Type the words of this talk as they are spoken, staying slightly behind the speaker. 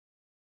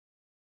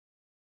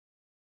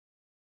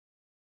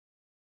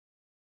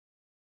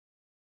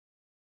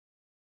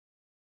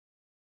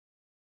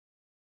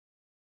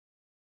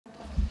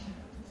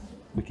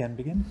We can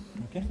begin?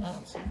 Okay.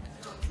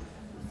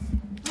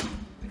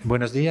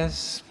 Buenos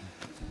días.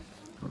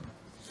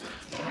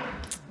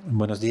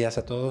 Buenos días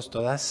a todos,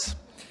 todas.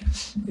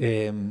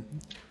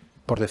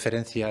 Por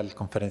deferencia al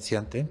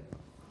conferenciante,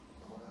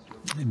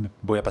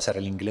 voy a pasar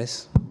al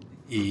inglés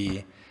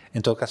y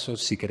en todo caso,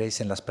 si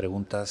queréis en las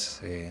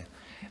preguntas,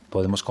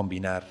 podemos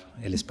combinar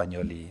el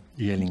español y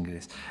el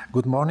inglés.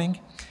 Good morning.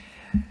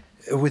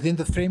 Within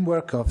the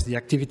framework of the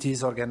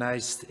activities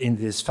organized in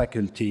this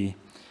faculty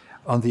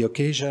on the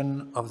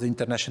occasion of the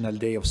International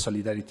Day of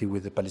Solidarity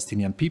with the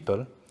Palestinian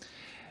people,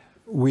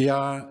 we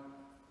are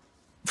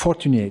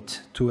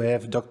fortunate to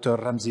have Dr.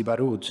 Ramzy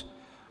Baroud,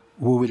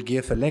 who will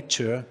give a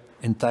lecture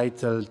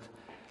entitled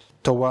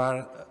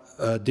Toward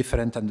a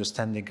Different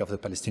Understanding of the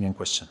Palestinian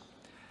Question.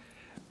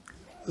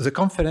 The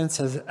conference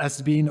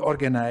has been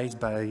organized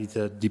by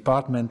the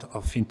Department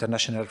of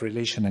International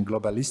Relations and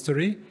Global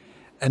History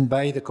and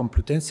by the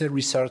Complutense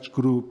Research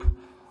Group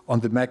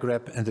on the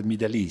Magreb and the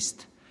Middle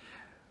East,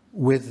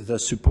 with the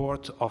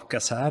support of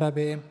Casa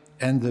Árabe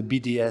and the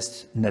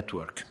BDS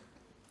network.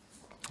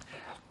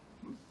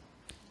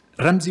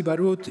 Ramzy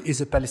Baroud is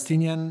a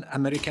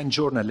Palestinian-American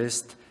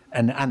journalist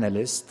and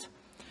analyst,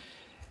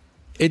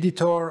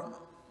 editor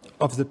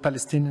of the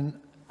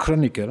Palestinian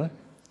Chronicle,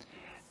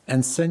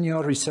 and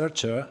senior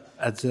researcher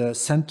at the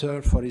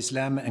Center for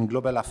Islam and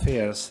Global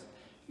Affairs,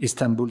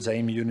 Istanbul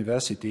Zaim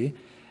University,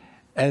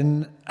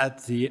 and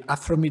at the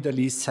Afro-Middle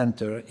East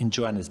Center in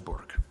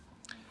Johannesburg.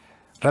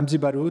 Ramzy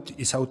Baroud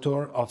is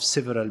author of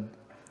several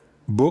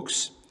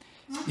books.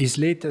 His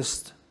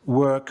latest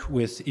work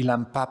with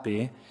Ilan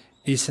Pappé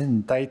is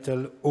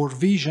entitled Our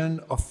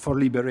Vision for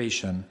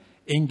Liberation,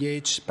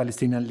 Engage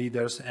Palestinian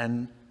Leaders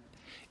and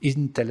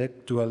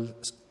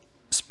Intellectuals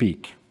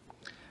Speak,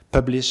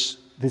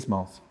 published this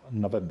month,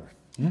 November.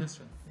 That's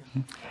right.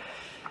 Yeah.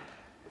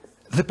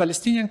 The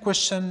Palestinian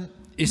question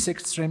is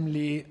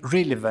extremely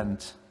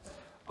relevant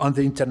on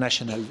the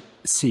international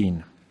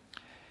scene.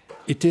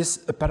 It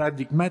is a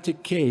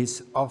paradigmatic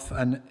case of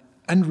an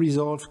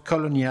unresolved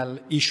colonial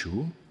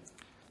issue,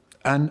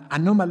 an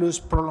anomalous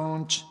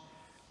prolonged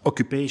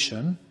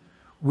occupation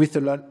with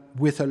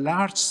a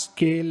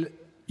large-scale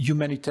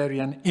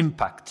humanitarian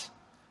impact.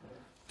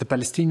 The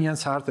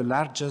Palestinians are the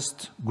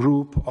largest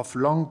group of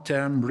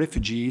long-term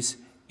refugees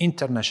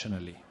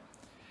internationally.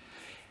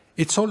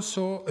 It's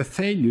also a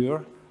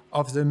failure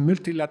of the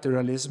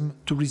multilateralism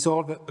to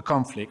resolve a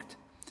conflict,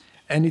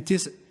 and it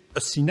is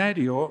a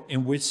scenario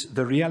in which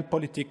the real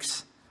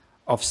politics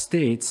of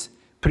states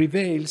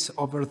prevails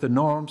over the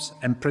norms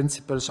and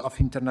principles of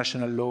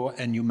international law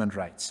and human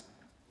rights.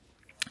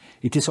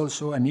 It is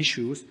also an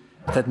issue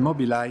that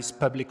mobilizes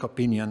public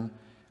opinion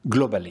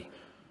globally.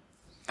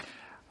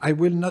 I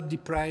will not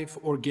deprive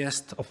our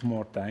guests of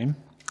more time.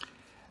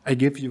 I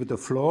give you the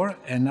floor,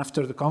 and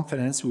after the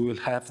conference, we will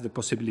have the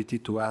possibility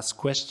to ask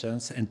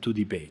questions and to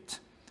debate.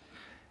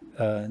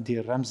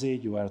 Dear Ramzy,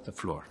 you have the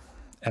floor.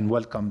 And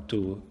welcome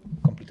to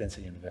Complutense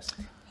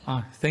University.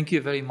 Thank you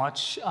very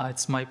much.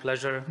 It's my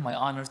pleasure, my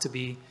honor to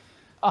be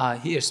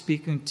here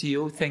speaking to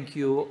you. Thank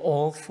you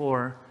all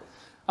for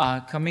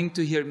coming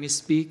to hear me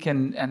speak,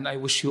 and I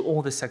wish you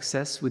all the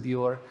success with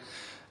your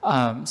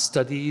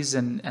studies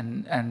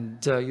and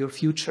your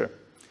future.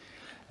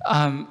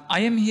 I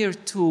am here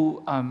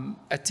to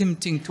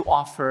attempting to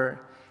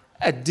offer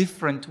a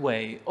different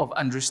way of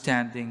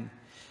understanding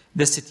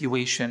the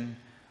situation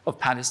of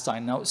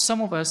Palestine. Now,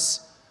 some of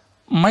us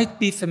might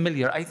be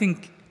familiar. I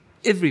think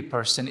every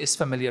person is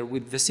familiar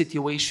with the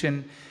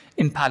situation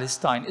in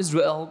Palestine,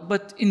 Israel,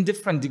 but in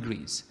different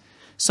degrees.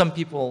 Some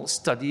people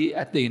study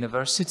at the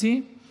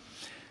university.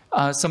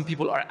 Some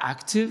people are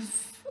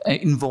active,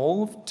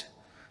 involved.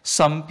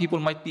 Some people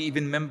might be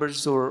even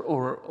members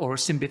or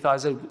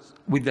sympathizers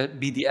with the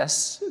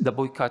BDS, the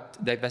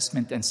Boycott,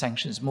 Divestment, and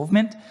Sanctions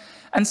movement.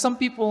 And some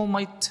people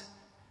might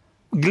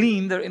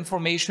glean their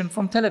information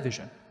from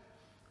television.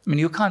 I mean,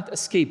 you can't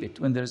escape it.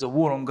 When there's a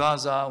war on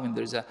Gaza, when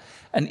there's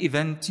an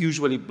event,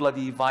 usually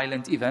bloody,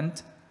 violent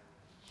event,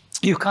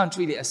 you can't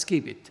really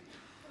escape it.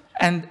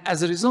 And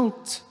as a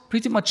result,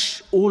 pretty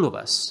much all of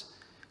us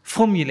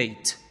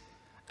formulate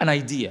an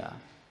idea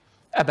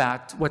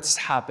about what's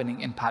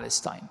happening in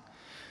Palestine.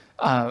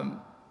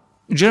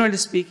 Generally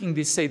speaking,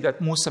 they say that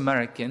most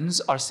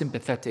Americans are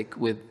sympathetic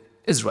with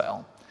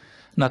Israel,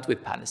 not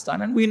with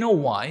Palestine. And we know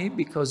why,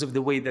 because of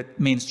the way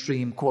that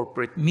mainstream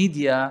corporate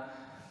media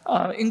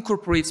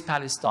incorporates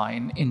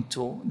Palestine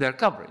into their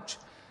coverage.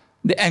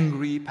 The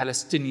angry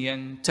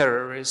Palestinian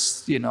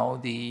terrorists, you know,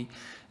 the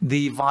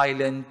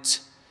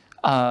violent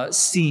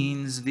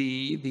scenes,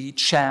 the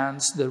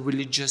chants, the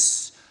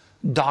religious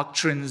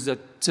doctrines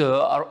that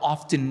are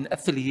often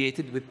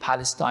affiliated with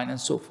Palestine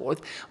and so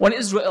forth, while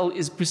Israel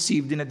is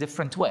perceived in a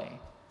different way.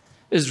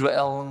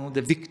 Israel,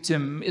 the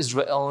victim,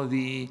 Israel,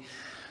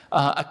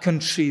 a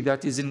country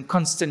that is in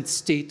constant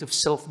state of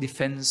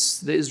self-defense,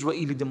 the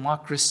Israeli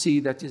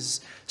democracy that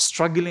is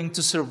struggling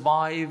to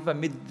survive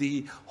amid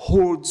the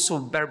hordes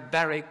of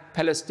barbaric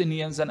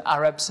Palestinians and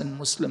Arabs and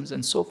Muslims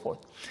and so forth.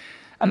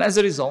 And as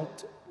a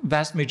result,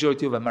 vast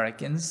majority of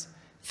Americans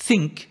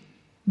think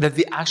that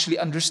they actually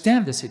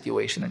understand the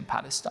situation in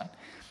Palestine.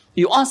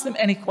 You ask them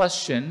any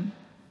question,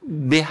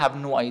 they have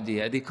no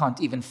idea. They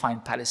can't even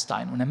find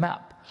Palestine on a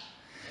map.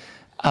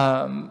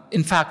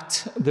 In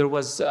fact, there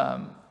was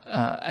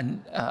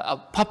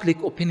a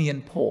public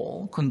opinion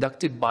poll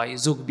conducted by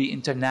Zogby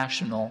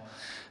International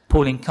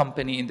polling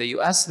company in the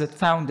US that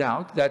found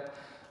out that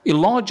a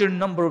larger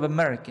number of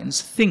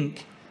Americans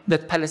think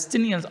that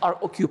Palestinians are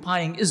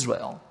occupying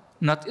Israel,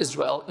 not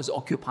Israel is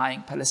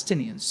occupying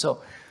Palestinians.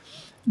 So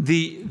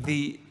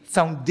the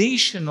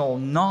foundational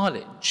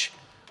knowledge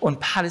on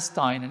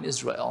Palestine and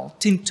Israel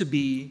tend to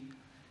be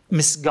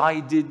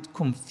misguided,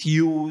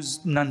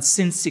 confused,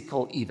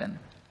 nonsensical even.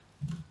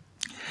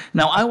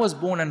 Now, I was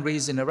born and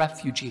raised in a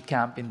refugee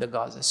camp in the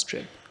Gaza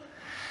Strip.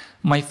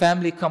 My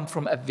family come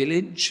from a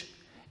village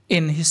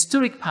in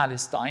historic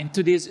Palestine,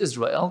 today's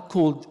Israel,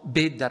 called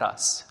Beit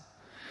Daras.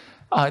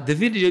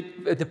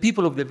 The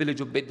people of the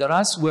village of Beit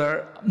Daras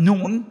were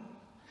known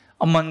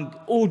among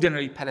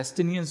ordinary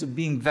Palestinians of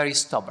being very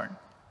stubborn,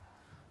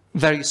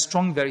 very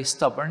strong, very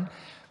stubborn.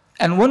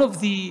 And one of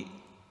the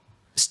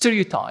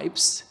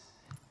stereotypes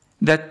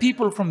that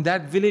people from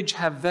that village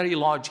have very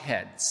large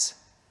heads.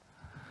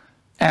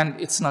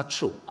 And it's not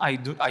true. I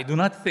do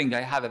not think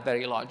I have a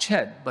very large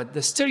head, but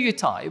the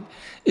stereotype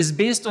is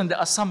based on the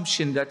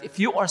assumption that if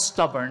you are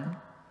stubborn,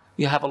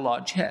 you have a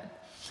large head.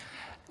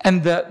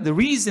 And the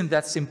reason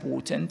that's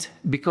important,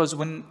 because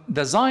when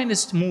the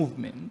Zionist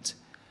movement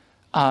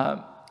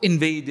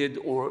invaded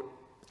or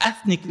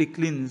ethnically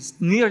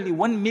cleansed nearly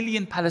 1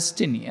 million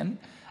Palestinians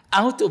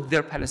out of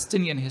their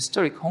Palestinian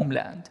historic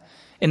homeland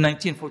in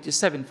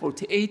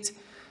 1947-48,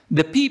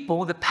 the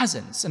people, the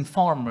peasants and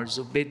farmers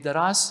of Beit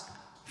Daras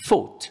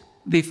fought.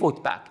 They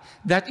fought back.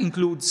 That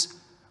includes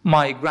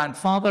my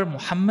grandfather,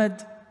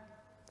 Muhammad,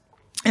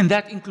 and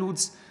that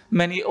includes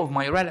many of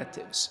my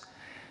relatives.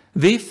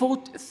 They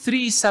fought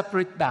 3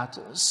 separate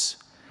battles.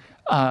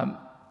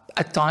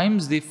 At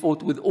times, they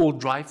fought with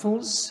old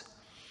rifles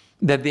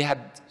that they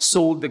had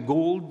sold the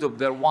gold of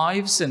their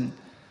wives and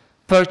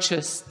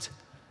purchased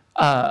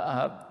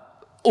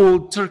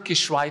old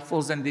Turkish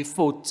rifles, and they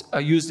fought,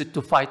 used it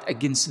to fight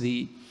against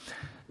the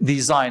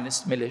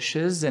Zionist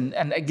militias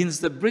and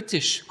against the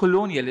British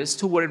colonialists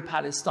who were in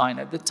Palestine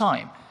at the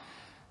time.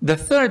 The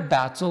 3rd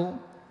battle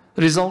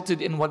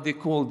resulted in what they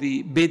call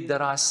the Beit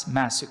Daras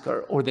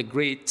massacre, or the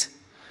Great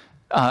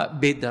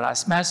Beit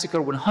Daras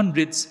massacre, when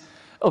hundreds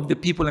of the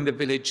people in the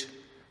village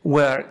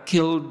were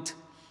killed.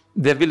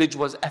 The village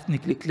was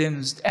ethnically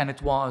cleansed and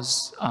it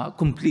was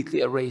completely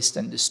erased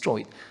and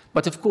destroyed.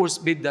 But of course,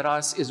 Beit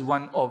Daras is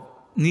one of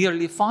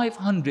nearly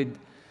 500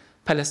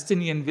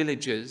 Palestinian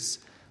villages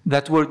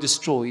that were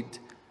destroyed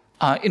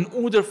in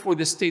order for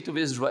the state of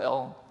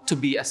Israel to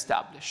be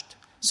established.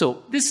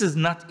 So this is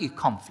not a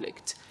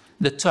conflict.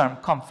 The term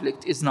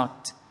conflict is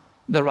not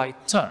the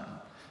right term,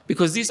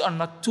 because these are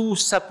not 2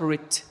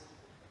 separate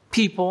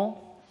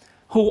people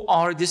who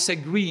are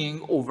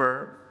disagreeing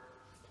over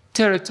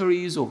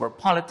territories, over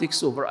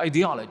politics, over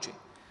ideology.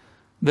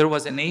 There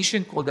was a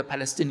nation called the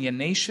Palestinian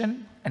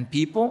nation and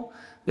people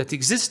that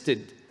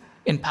existed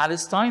in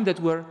Palestine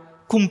that were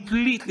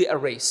completely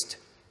erased,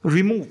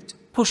 removed,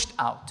 pushed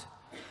out.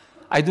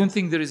 I don't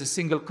think there is a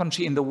single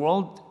country in the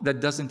world that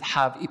doesn't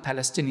have a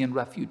Palestinian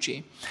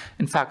refugee.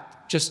 In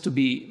fact, just to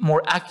be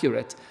more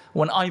accurate,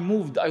 when I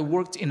moved, I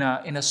worked in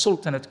a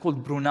sultanate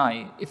called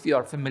Brunei. If you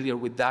are familiar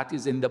with that,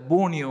 is in the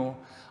Borneo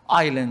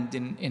island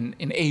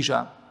in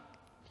Asia.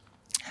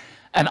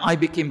 And I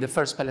became the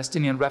first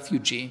Palestinian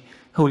refugee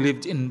who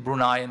lived in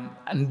Brunei.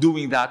 And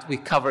doing that, we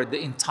covered the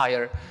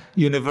entire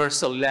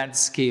universal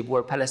landscape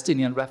where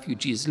Palestinian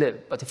refugees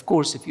live. But of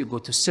course, if you go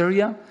to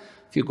Syria,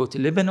 if you go to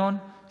Lebanon,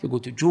 if you go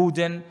to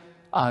Jordan,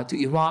 to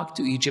Iraq,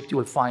 to Egypt, you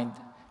will find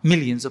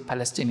millions of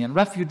Palestinian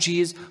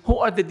refugees who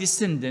are the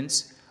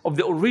descendants of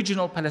the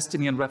original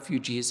Palestinian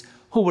refugees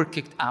who were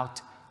kicked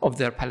out of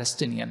their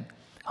Palestinian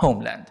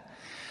homeland.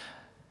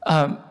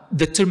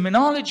 The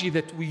terminology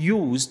that we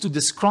use to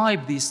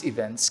describe these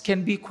events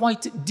can be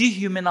quite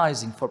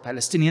dehumanizing for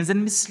Palestinians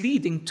and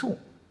misleading too,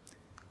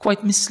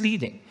 quite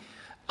misleading.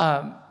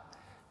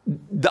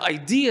 The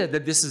idea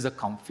that this is a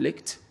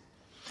conflict,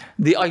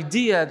 the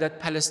idea that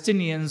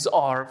Palestinians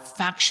are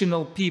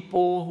factional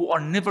people who are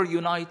never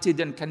united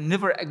and can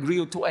never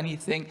agree to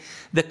anything,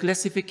 the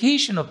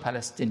classification of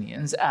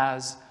Palestinians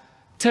as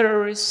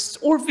terrorists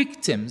or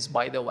victims,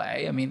 by the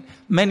way. I mean,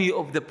 many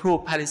of the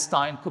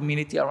pro-Palestine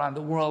community around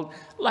the world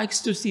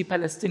likes to see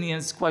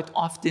Palestinians quite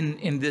often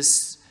in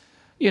this,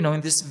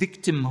 in this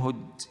victimhood,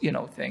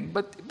 thing.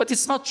 But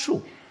it's not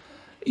true.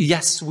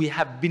 Yes, we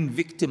have been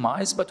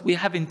victimized, but we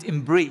haven't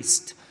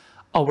embraced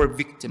our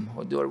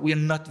victimhood, or we are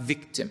not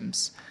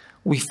victims.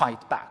 We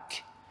fight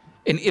back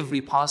in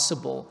every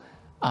possible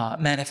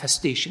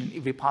manifestation, in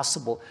every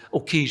possible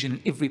occasion,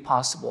 in every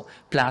possible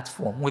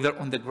platform, whether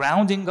on the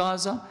ground in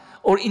Gaza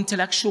or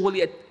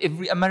intellectually at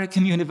every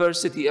American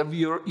university, every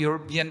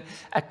European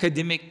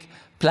academic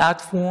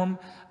platform.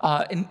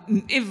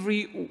 In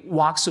every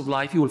walks of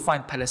life, you will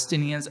find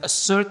Palestinians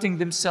asserting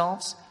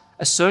themselves,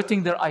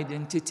 asserting their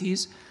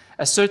identities,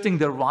 asserting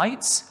their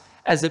rights,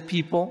 as a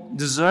people,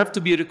 deserve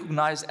to be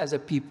recognized as a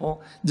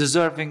people,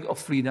 deserving of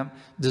freedom,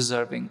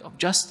 deserving of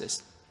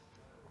justice.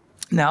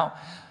 Now,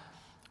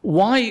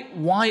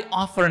 why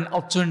offer an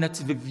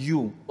alternative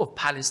view of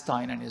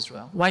Palestine and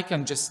Israel? Why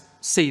can't just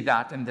say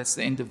that and that's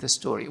the end of the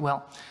story?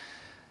 Well,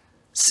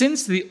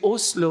 since the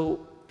Oslo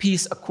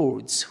peace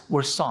accords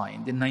were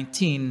signed in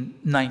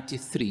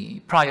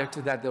 1993, prior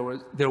to that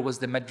there was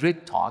the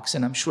Madrid talks,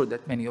 and I'm sure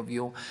that many of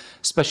you,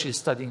 especially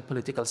studying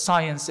political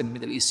science and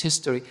Middle East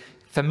history,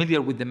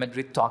 familiar with the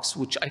Madrid talks,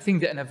 which I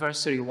think the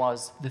anniversary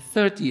was, the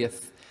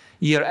 30th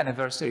year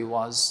anniversary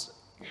was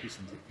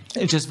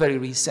just very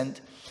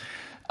recent.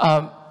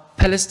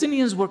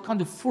 Palestinians were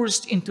kind of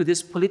forced into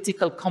this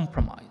political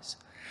compromise.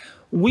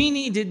 We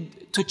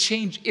needed to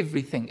change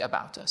everything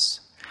about us.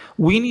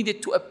 We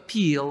needed to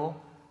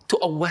appeal to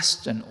a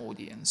Western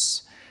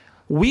audience.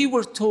 We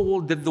were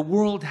told that the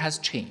world has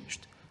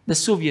changed. The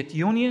Soviet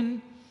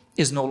Union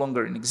is no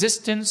longer in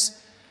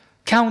existence.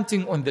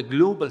 Counting on the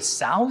global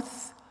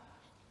South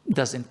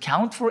doesn't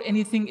count for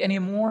anything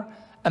anymore.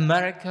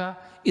 America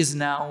is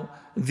now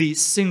the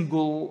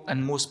single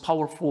and most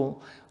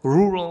powerful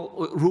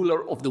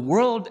ruler of the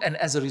world, and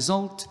as a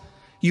result,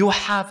 you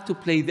have to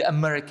play the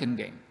American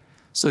game.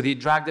 So they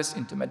dragged us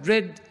into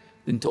Madrid,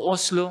 then to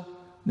Oslo,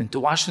 then to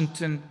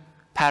Washington,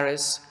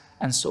 Paris,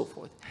 and so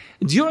forth.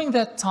 During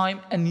that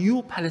time, a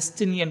new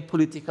Palestinian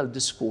political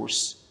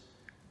discourse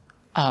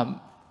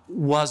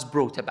was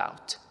brought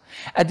about.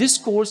 A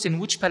discourse in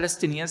which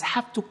Palestinians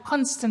have to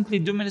constantly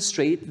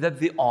demonstrate that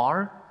they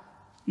are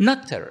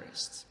not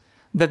terrorists,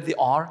 that they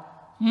are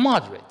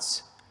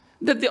moderates,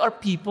 that they are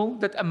people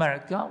that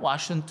America,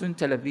 Washington,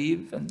 Tel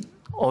Aviv, and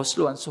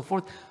Oslo, and so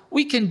forth,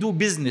 we can do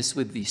business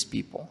with these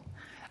people.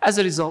 As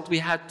a result, we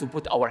had to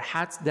put our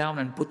hats down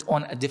and put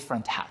on a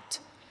different hat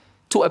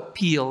to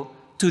appeal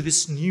to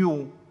this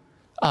new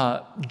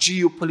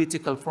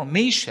geopolitical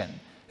formation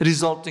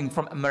resulting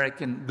from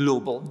American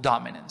global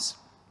dominance.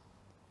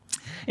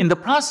 In the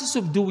process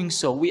of doing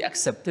so, we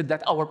accepted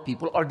that our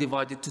people are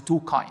divided to two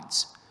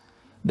kinds.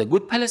 The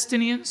good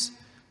Palestinians,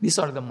 these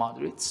are the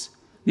moderates.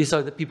 These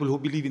are the people who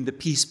believe in the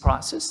peace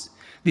process.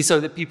 These are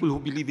the people who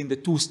believe in the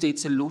two-state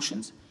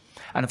solutions.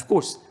 And of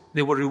course,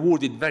 they were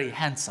rewarded very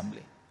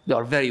handsomely. They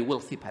are very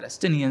wealthy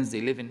Palestinians.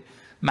 They live in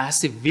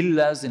massive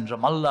villas in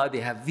Ramallah.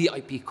 They have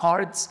VIP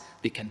cards.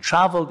 They can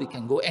travel. They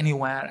can go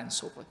anywhere and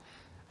so forth.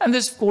 And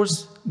there's, of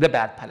course, the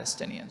bad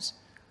Palestinians,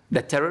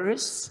 the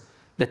terrorist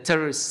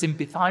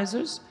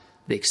sympathizers,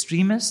 the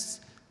extremists,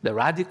 the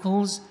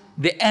radicals,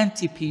 the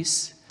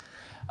anti-peace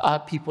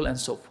people, and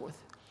so forth.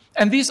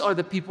 And these are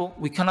the people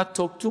we cannot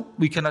talk to,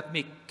 we cannot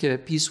make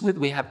peace with,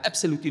 we have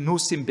absolutely no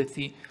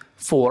sympathy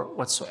for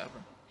whatsoever.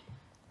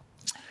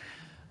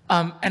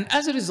 And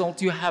as a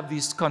result, you have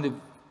this kind of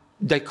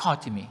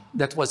dichotomy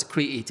that was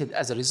created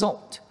as a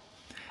result.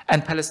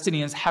 And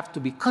Palestinians have to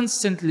be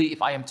constantly,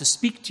 if I am to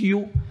speak to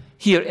you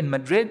here in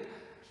Madrid,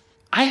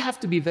 I have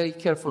to be very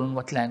careful in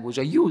what language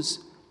I use,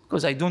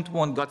 because I don't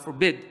want, God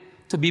forbid,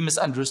 to be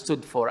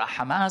misunderstood for a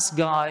Hamas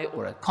guy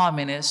or a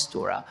communist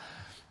or a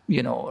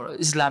or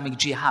Islamic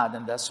jihad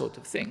and that sort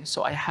of thing.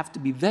 So I have to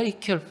be very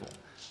careful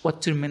what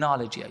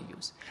terminology I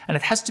use. And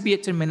it has to be a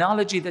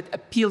terminology that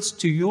appeals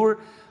to your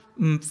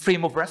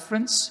frame of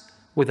reference,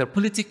 whether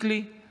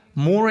politically,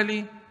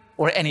 morally,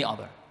 or any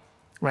other,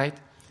 right?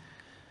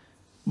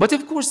 But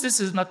of course, this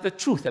is not the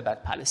truth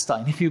about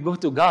Palestine. If you go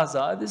to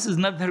Gaza, this is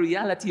not the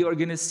reality you're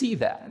going to see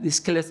there. These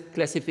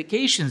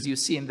classifications you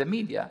see in the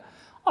media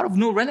are of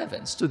no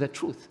relevance to the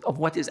truth of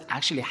what is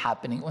actually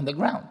happening on the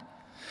ground.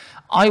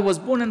 I was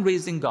born and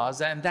raised in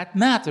Gaza, and that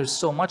matters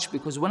so much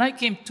because when I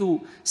came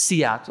to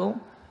Seattle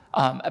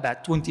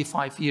about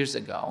 25 years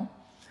ago,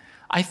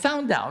 I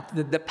found out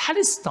that the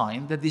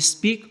Palestine that they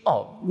speak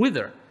of,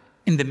 whether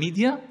in the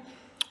media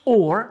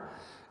or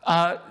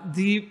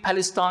the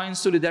Palestine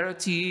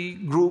solidarity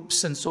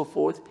groups and so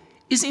forth,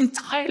 is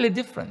entirely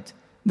different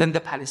than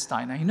the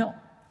Palestine I know.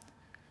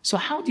 So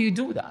how do you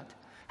do that?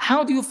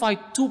 How do you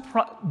fight two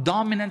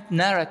dominant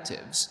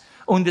narratives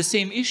on the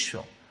same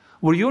issue,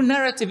 where your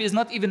narrative is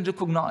not even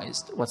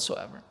recognized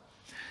whatsoever?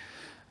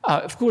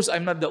 Of course,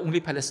 I'm not the only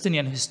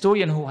Palestinian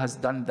historian who has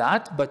done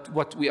that, but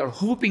what we are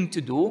hoping to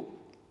do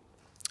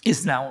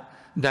is now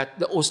that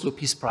the Oslo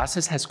peace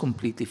process has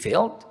completely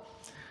failed.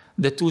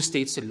 The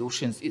two-state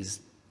solution is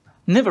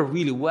never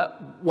really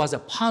was a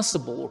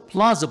possible or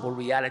plausible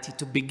reality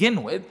to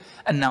begin with,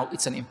 and now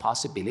it's an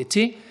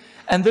impossibility.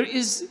 And there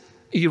is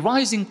a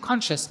rising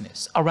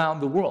consciousness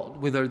around the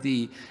world, whether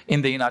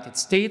in the United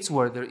States,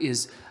 where there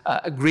is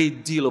a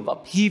great deal of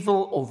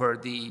upheaval over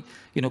the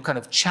kind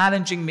of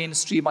challenging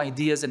mainstream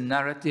ideas and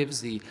narratives,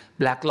 the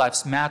Black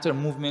Lives Matter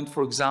movement,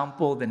 for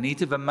example, the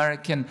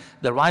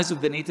rise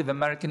of the Native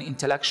American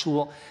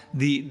intellectual,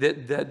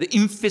 the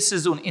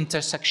emphasis on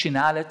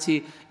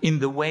intersectionality in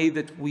the way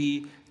that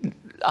we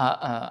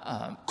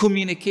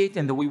communicate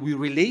and the way we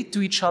relate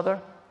to each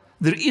other.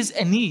 There is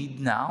a need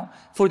now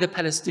for the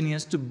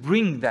Palestinians to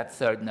bring that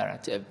third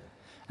narrative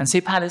and say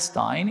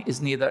Palestine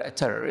is neither a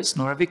terrorist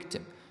nor a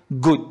victim,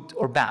 good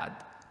or bad,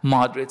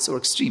 moderates or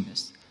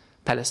extremists.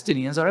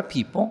 Palestinians are a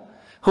people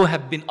who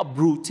have been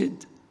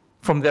uprooted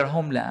from their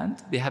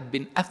homeland. They have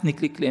been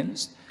ethnically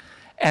cleansed,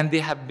 and they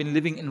have been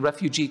living in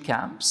refugee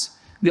camps.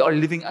 They are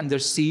living under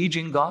siege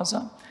in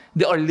Gaza.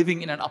 They are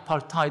living in an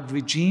apartheid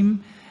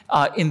regime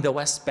in the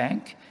West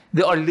Bank.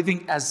 They are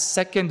living as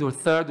second or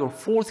third or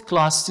fourth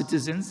class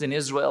citizens in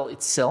Israel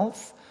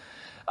itself.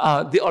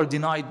 They are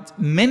denied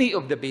many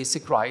of the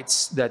basic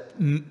rights that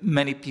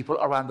many people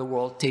around the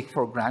world take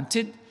for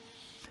granted.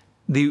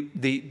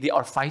 They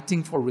are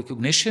fighting for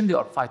recognition. They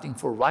are fighting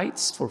for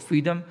rights, for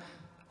freedom,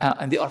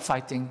 and they are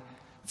fighting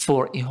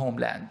for a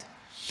homeland.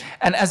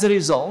 And as a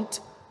result,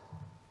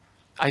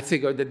 I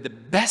figured that the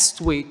best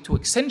way to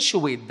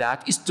accentuate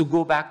that is to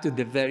go back to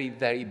the very,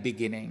 very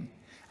beginning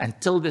and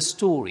tell the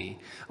story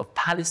of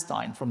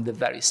Palestine from the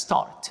very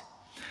start.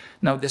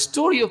 Now, the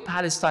story of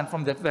Palestine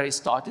from the very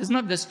start is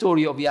not the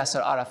story of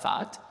Yasser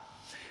Arafat,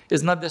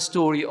 is not the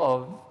story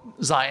of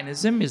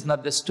Zionism, is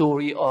not the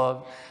story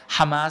of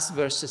Hamas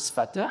versus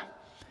Fatah,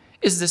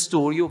 it's the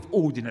story of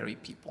ordinary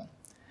people.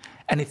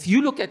 And if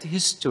you look at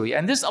history,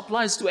 and this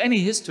applies to any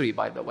history,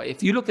 by the way,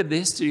 if you look at the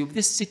history of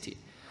this city,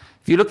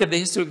 if you look at the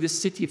history of this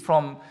city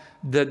from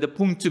the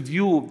point of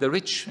view of the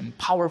rich and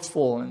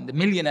powerful and the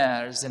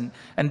millionaires and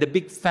the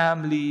big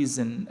families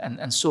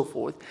and so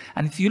forth,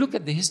 and if you look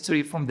at the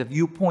history from the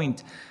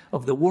viewpoint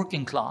of the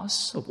working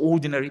class, of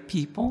ordinary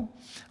people,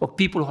 of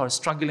people who are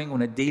struggling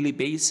on a daily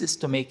basis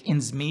to make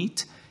ends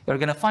meet, you're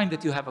going to find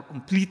that you have a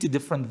completely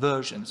different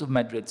versions of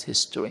Madrid's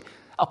history.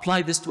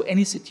 Apply this to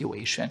any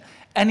situation,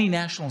 any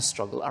national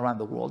struggle around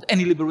the world,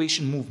 any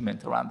liberation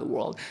movement around the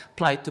world.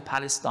 Apply it to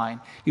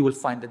Palestine, you will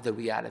find that the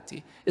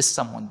reality is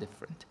somewhat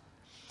different.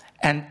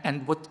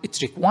 And what it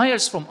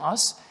requires from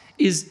us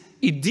is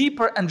a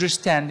deeper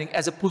understanding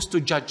as opposed to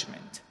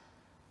judgment.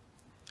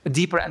 A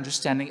deeper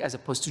understanding as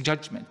opposed to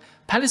judgment.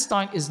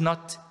 Palestine is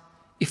not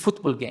a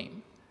football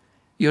game.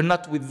 You're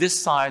not with this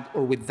side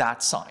or with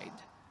that side.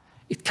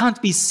 It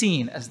can't be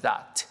seen as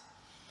that.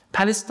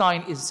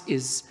 Palestine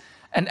is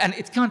and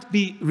it can't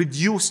be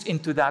reduced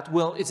into that,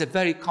 well, it's a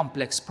very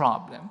complex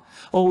problem.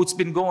 Oh, it's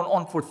been going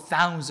on for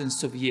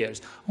thousands of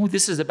years. Oh,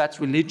 this is about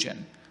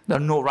religion. There are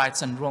no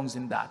rights and wrongs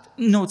in that.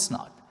 No, it's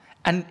not.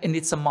 And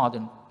it's a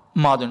modern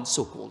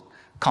so-called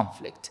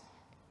conflict.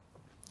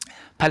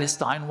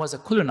 Palestine was a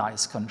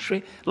colonized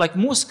country, like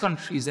most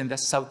countries in the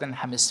Southern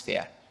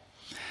Hemisphere.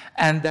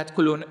 And that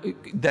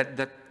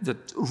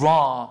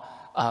raw,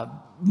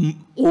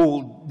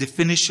 old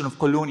definition of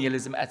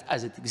colonialism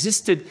as it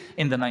existed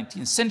in the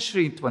 19th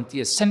century,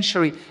 20th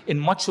century, in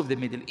much of the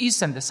Middle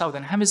East and the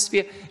Southern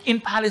Hemisphere,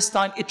 in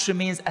Palestine, it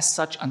remains as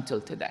such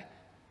until today.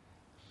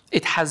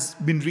 It has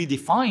been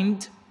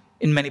redefined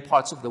in many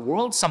parts of the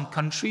world. Some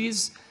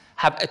countries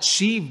have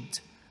achieved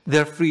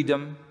their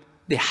freedom.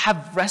 They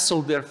have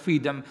wrestled their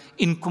freedom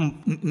in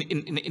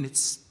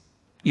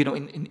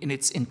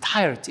its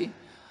entirety.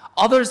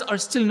 Others are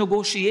still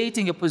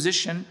negotiating a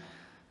position.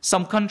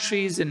 Some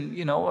countries,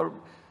 are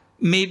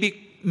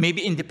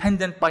maybe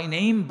independent by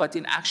name, but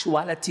in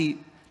actuality,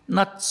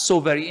 not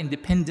so very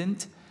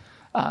independent.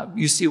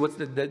 You see what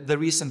the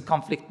recent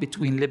conflict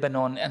between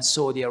Lebanon and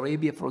Saudi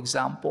Arabia, for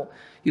example.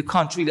 You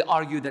can't really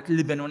argue that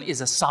Lebanon is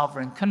a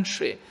sovereign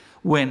country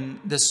when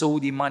the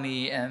Saudi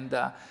money and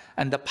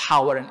the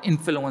power and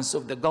influence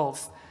of the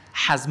Gulf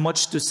has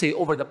much to say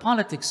over the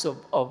politics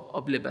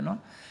of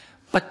Lebanon.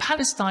 But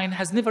Palestine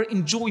has never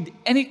enjoyed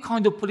any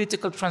kind of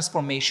political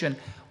transformation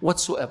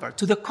whatsoever.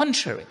 To the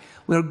contrary,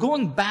 we're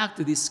going back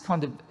to this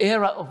kind of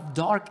era of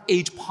dark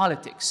age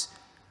politics.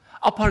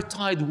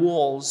 Apartheid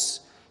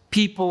walls,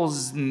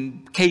 people's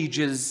in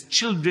cages,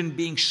 children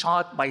being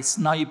shot by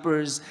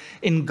snipers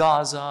in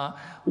Gaza,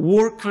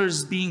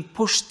 workers being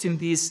pushed in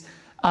these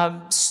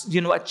at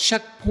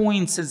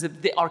checkpoints as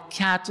if they are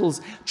cattle,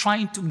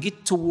 trying to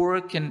get to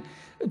work, and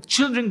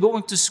children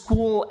going to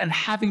school and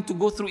having to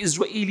go through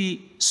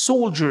Israeli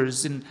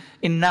soldiers in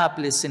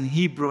Nablus, in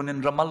Hebron,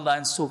 in Ramallah,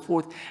 and so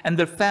forth, and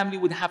their family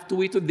would have to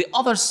wait on the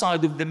other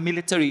side of the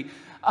military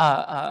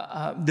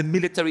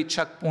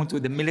checkpoint, or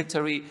the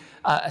military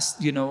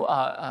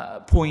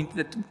point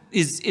that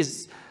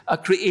is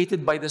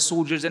created by the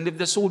soldiers. And if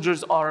the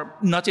soldiers are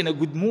not in a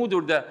good mood,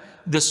 or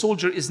the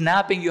soldier is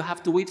napping, you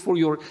have to wait for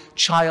your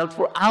child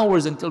for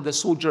hours until the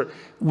soldier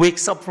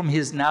wakes up from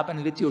his nap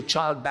and let your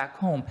child back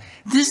home.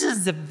 This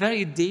is the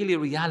very daily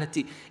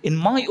reality. In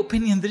my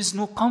opinion, there is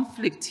no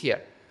conflict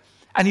here.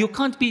 And you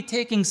can't be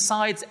taking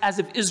sides as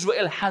if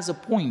Israel has a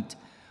point.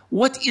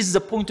 What is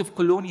the point of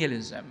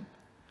colonialism?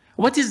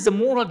 What is the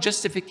moral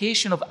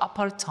justification of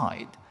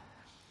apartheid?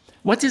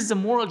 What is the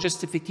moral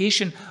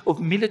justification of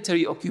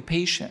military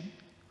occupation?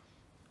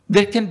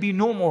 There can be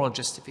no moral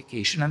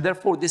justification, and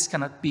therefore this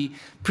cannot be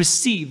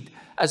perceived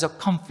as a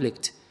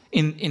conflict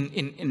in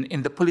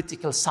the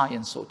political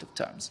science sort of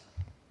terms.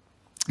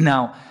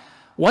 Now,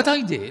 what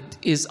I did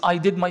is I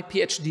did my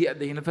PhD at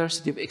the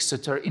University of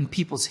Exeter in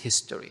people's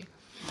history.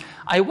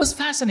 I was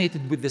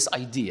fascinated with this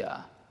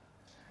idea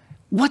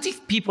what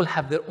if people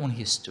have their own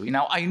history?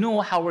 Now, I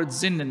know Howard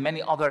Zinn and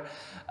many other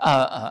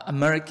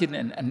American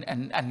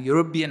and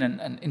European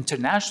and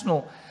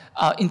international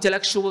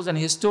intellectuals and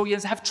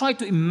historians have tried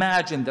to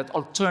imagine that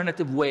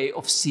alternative way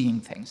of seeing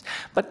things.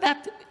 But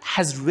that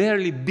has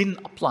rarely been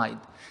applied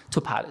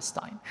to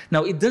Palestine.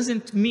 Now, it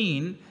doesn't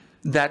mean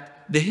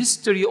that the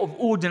history of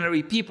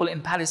ordinary people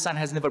in Palestine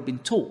has never been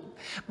told.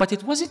 But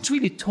it wasn't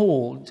really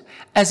told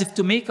as if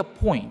to make a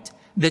point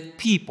that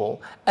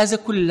people, as a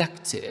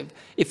collective,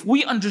 if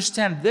we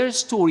understand their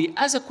story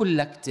as a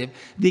collective,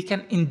 they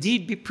can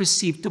indeed be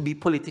perceived to be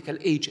political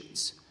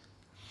agents.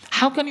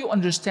 How can you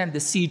understand the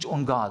siege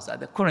on Gaza,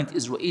 the current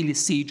Israeli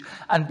siege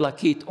and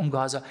blockade on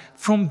Gaza,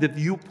 from the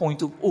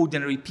viewpoint of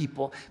ordinary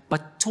people,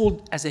 but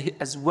told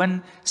as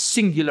one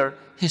singular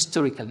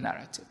historical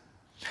narrative?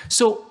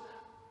 So,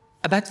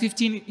 about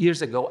 15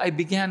 years ago, I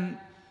began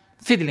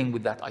fiddling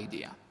with that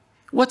idea.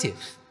 What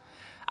if?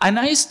 And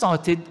I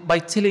started by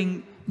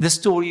telling the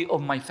story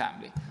of my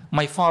family.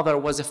 My father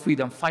was a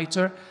freedom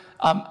fighter.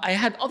 I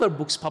had other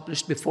books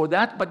published before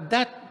that, but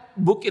that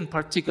book in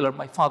particular,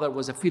 My Father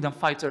Was a Freedom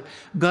Fighter,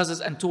 Gaza's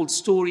Untold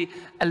Story,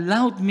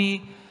 allowed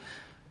me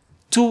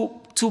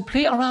to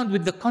play around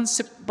with the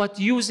concept, but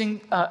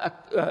using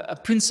a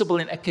principle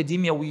in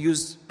academia we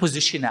use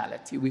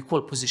positionality. We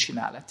call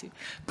positionality.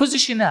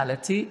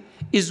 Positionality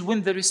is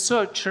when the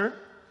researcher,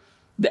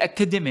 the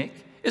academic,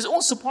 is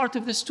also part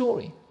of the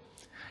story.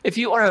 If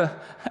you are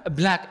a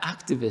black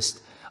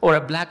activist or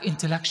a black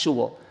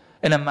intellectual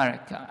in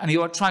America and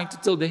you are trying to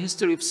tell the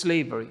history of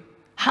slavery,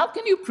 how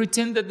can you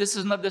pretend that this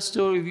is not the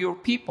story of your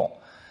people?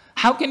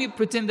 How can you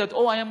pretend that,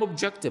 oh, I am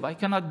objective, I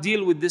cannot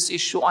deal with this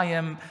issue,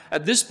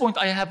 at this point,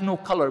 I have no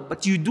color,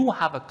 but you do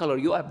have a color,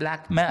 you are a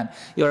black man,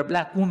 you're a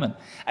black woman,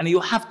 and you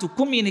have to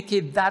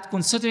communicate that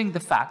considering the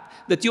fact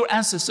that your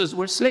ancestors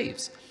were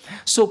slaves.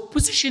 So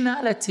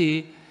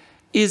positionality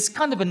is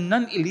kind of a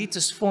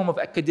non-elitist form of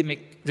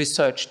academic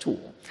research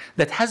tool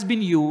that has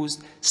been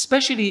used,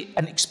 especially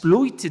and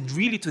exploited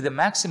really to the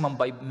maximum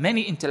by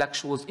many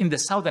intellectuals in the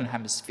Southern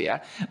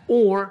Hemisphere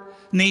or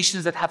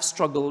nations that have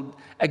struggled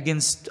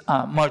against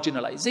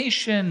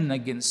marginalization,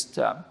 against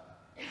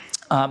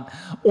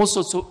all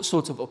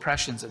sorts of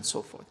oppressions and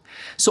so forth.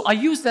 So I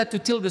use that to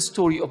tell the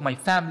story of my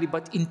family,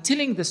 but in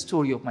telling the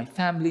story of my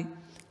family,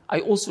 I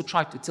also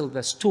try to tell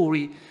the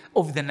story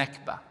of the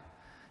Nakba.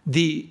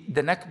 The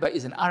Nakba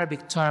is an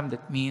Arabic term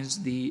that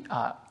means the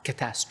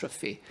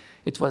catastrophe.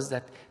 It was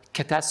that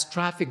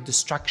catastrophic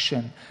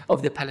destruction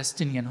of the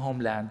Palestinian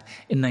homeland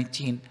in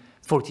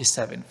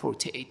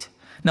 1947-48.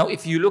 Now,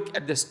 if you look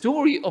at the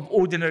story of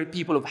ordinary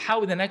people, of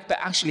how the Nakba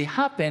actually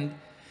happened,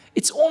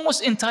 it's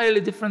almost entirely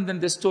different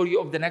than the story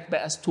of the Nakba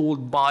as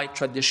told by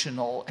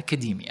traditional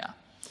academia.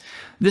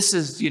 This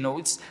is,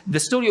 the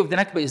story of the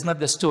Nakba is not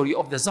the story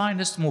of the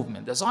Zionist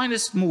movement. The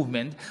Zionist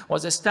movement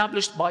was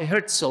established by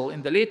Herzl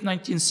in the late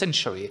 19th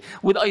century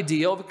with the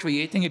idea of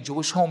creating a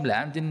Jewish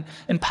homeland in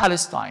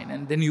Palestine.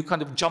 And then you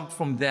kind of jump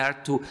from there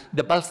to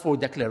the Balfour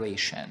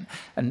Declaration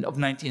of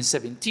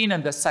 1917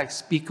 and the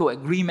Sykes-Picot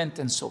Agreement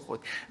and so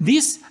forth.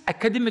 These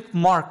academic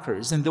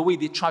markers and the way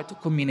they try to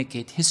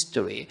communicate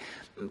history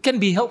can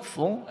be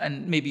helpful,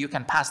 and maybe you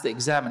can pass the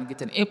exam and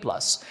get an A+,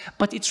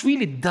 but it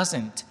really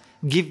doesn't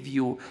give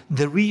you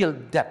the real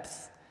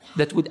depth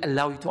that would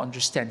allow you to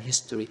understand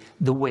history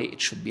the way it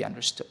should be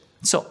understood.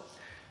 So,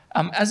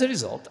 as a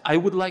result, I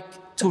would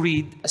like to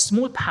read a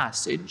small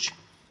passage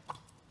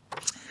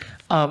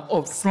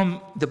from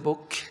the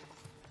book,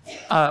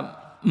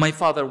 My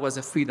Father Was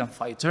a Freedom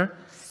Fighter.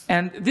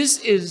 And this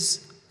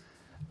is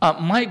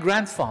my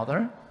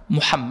grandfather,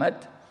 Muhammad.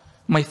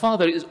 My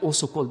father is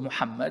also called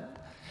Muhammad,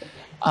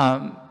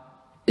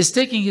 is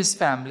taking his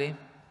family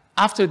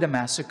after the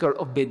massacre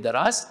of Beit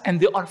Daras, and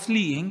they are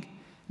fleeing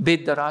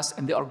Beit Daras,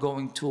 and they are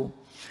going to,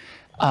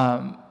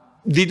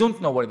 they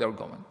don't know where they're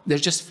going. They're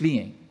just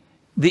fleeing.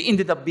 They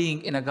ended up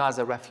being in a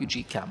Gaza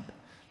refugee camp.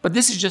 But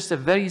this is just a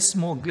very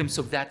small glimpse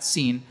of that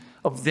scene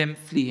of them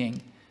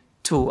fleeing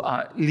to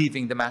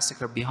leaving the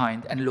massacre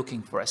behind and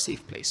looking for a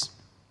safe place.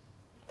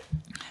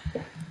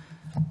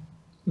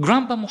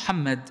 Grandpa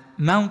Muhammad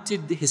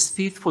mounted his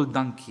faithful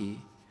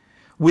donkey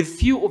with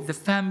few of the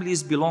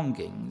family's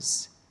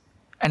belongings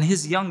and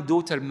his young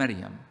daughter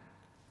Maryam.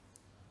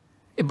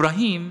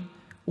 Ibrahim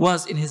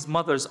was in his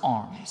mother's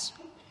arms.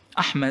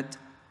 Ahmed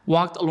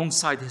walked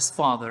alongside his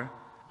father,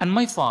 and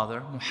my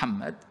father,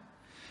 Muhammad,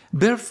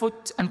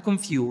 barefoot and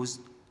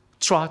confused,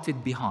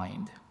 trotted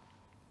behind.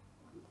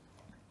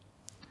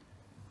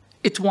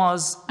 It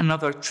was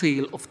another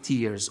trail of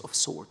tears of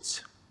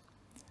sorts.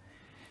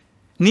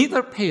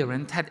 Neither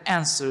parent had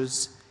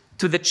answers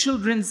to the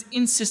children's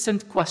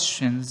insistent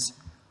questions,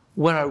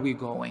 where are we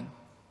going?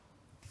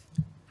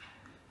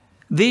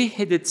 They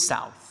headed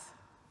south.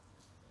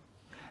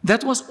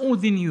 That was all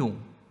they knew.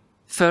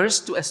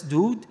 First to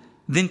Asdod,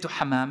 then to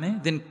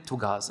Hamame, then to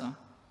Gaza.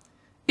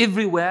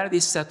 Everywhere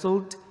they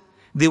settled,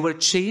 they were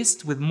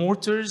chased with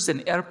mortars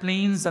and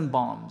airplanes and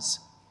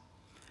bombs.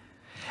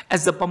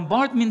 As the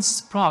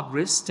bombardments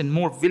progressed and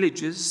more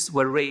villages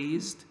were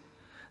razed,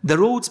 the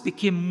roads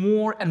became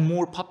more and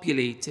more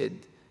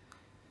populated.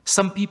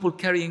 Some people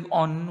carrying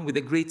on with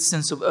a great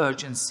sense of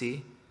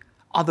urgency,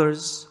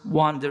 others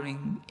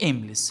wandering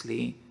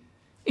aimlessly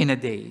in a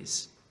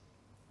daze.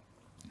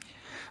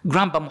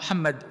 Grandpa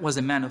Muhammad was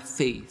a man of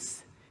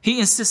faith. He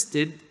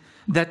insisted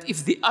that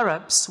if the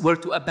Arabs were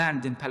to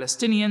abandon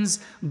Palestinians,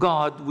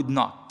 God would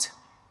not.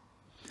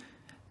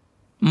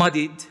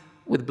 Muddied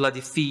with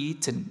bloody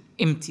feet and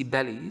empty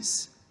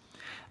bellies,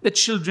 the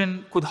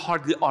children could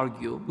hardly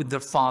argue with their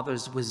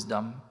father's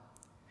wisdom.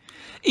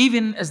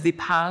 Even as they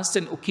passed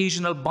an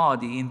occasional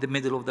body in the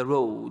middle of the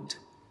road,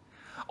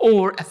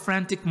 or a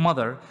frantic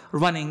mother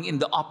running in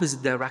the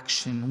opposite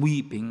direction,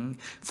 weeping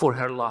for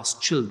her lost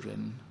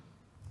children.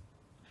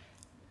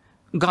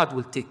 God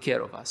will take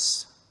care of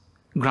us,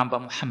 Grandpa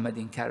Muhammad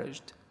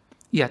encouraged.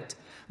 Yet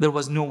there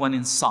was no one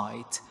in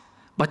sight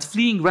but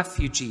fleeing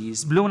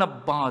refugees, blown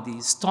up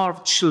bodies,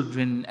 starved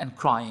children, and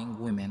crying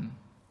women.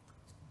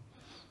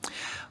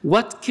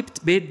 What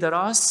kept Beit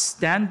Daras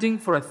standing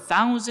for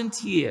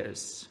 1,000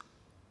 years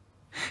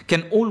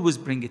can always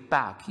bring it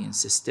back, he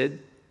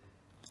insisted.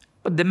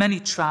 But the many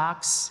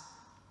trucks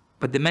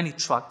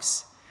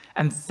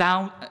and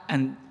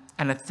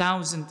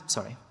 1,000,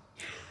 sorry.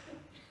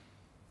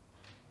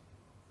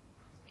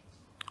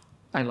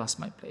 I lost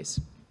my place.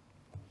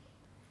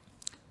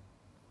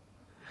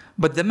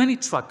 But the many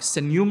trucks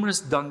and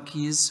numerous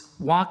donkeys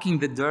walking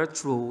the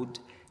dirt road,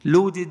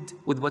 loaded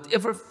with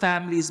whatever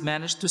families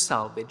managed to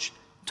salvage,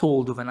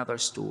 told of another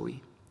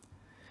story.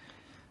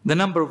 The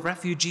number of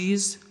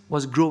refugees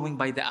was growing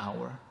by the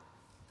hour.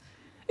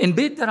 In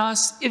Beit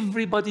Daras,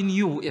 everybody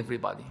knew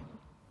everybody,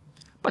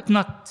 but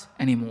not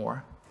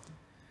anymore.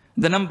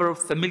 The number of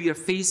familiar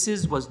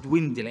faces was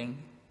dwindling.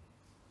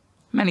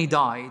 Many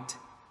died.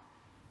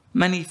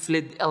 Many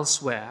fled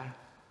elsewhere.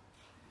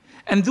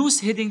 And those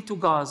heading to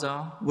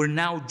Gaza were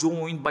now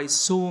joined by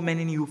so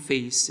many new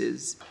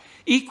faces,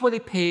 equally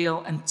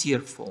pale and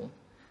tearful,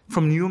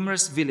 from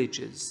numerous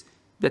villages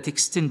that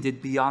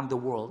extended beyond the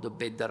world of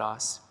Beit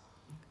Daras.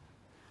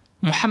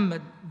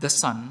 Muhammad, the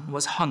son,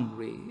 was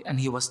hungry and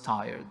he was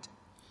tired.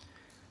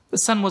 The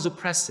sun was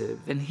oppressive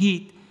and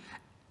he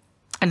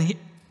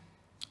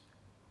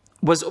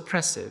was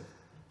oppressive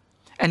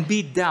and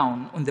beat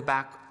down on the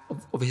back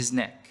of his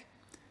neck.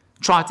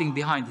 Trotting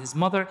behind his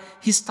mother,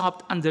 he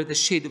stopped under the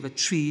shade of a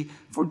tree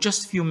for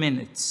just a few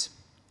minutes.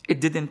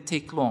 It didn't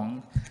take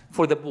long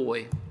for the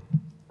boy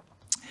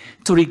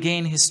to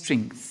regain his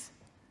strength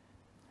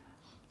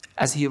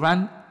as he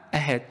ran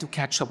ahead to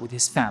catch up with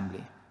his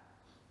family.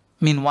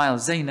 Meanwhile,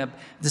 Zainab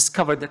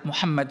discovered that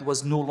Muhammad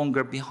was no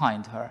longer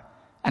behind her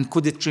and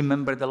couldn't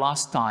remember the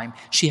last time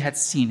she had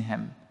seen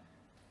him.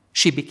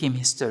 She became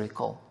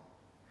hysterical,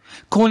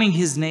 calling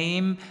his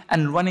name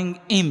and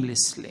running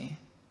aimlessly.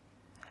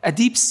 A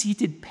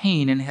deep-seated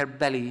pain in her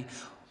belly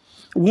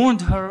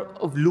warned her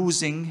of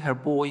losing her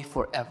boy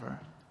forever.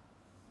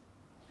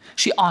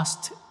 She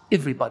asked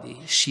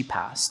everybody she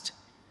passed,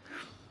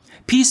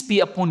 "Peace be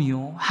upon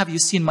you, have you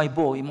seen my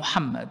boy,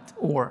 Muhammad?"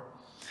 Or,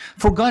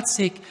 "For God's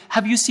sake,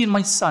 have you seen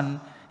my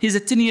son? He's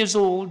 10 years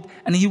old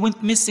and he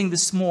went missing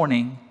this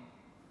morning."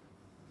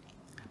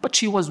 But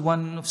she was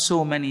one of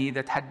so many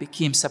that had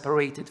become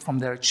separated from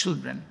their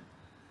children.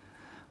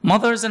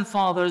 Mothers and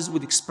fathers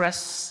would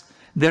express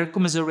their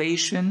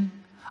commiseration.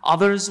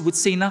 Others would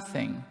say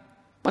nothing,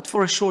 but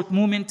for a short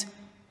moment,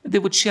 they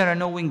would share a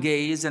knowing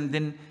gaze and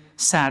then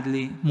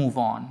sadly move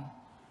on.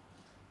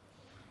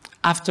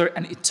 After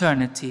an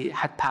eternity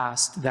had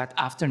passed that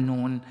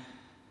afternoon,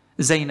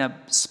 Zainab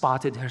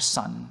spotted her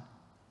son,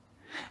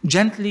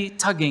 gently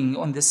tugging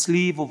on the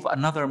sleeve of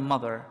another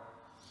mother,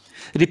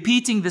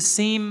 repeating the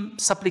same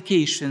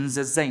supplications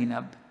as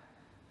Zainab.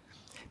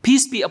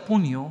 "Peace be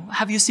upon you,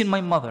 have you seen my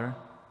mother?"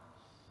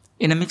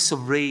 In a mix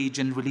of rage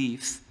and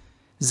relief,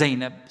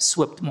 Zainab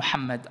swept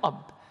Muhammad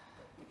up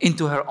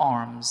into her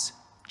arms,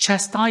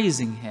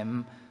 chastising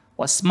him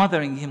while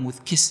smothering him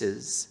with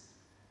kisses.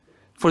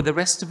 For the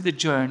rest of the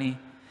journey,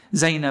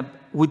 Zainab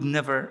would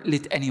never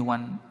let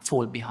anyone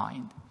fall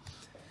behind.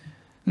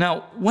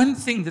 Now, one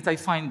thing that I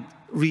find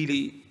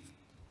really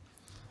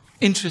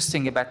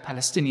interesting about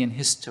Palestinian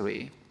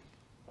history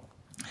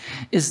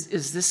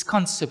is this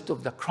concept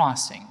of the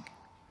crossing,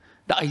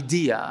 the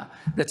idea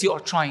that you are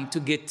trying to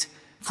get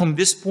from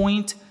this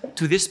point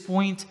to this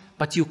point,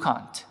 but you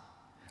can't.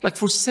 Like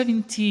for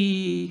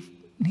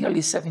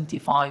nearly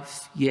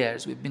 75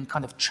 years, we've been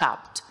kind of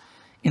trapped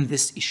in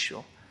this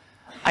issue.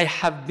 I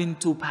have been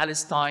to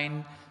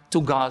Palestine,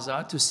 to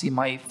Gaza, to see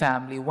my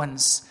family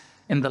once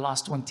in the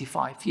last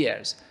 25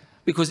 years,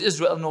 because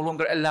Israel no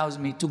longer allows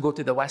me to go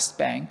to the West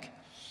Bank,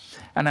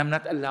 and I'm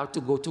not allowed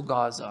to go to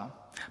Gaza.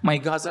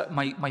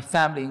 My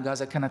family in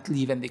Gaza cannot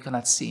leave and they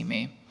cannot see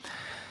me.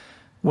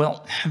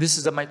 Well, this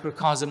is a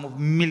microcosm of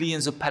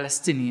millions of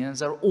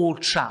Palestinians are all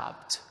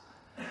trapped.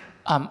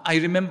 I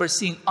remember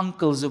seeing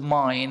uncles of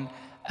mine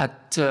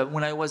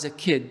when I was a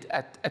kid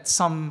at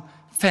some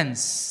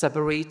fence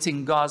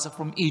separating Gaza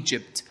from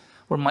Egypt,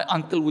 where my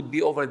uncle would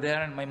be over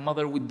there and my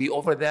mother would be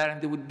over there,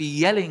 and they would be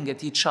yelling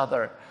at each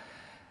other,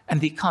 and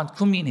they can't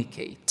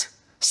communicate.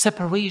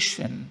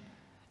 Separation,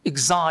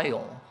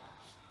 exile,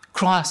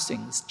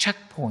 crossings,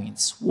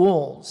 checkpoints,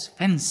 walls,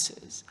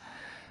 fences.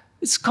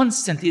 It's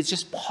constantly, it's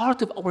just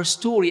part of our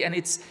story, and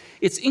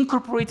it's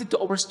incorporated to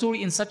our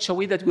story in such a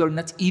way that we are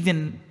not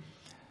even,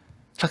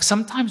 like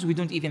sometimes we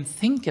don't even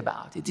think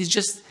about it.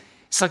 It's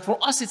like for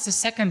us, it's a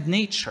second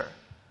nature,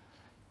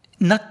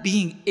 not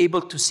being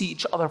able to see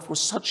each other for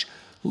such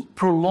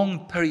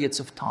prolonged periods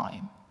of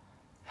time.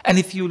 And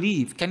if you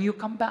leave, can you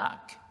come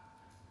back?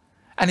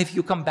 And if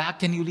you come back,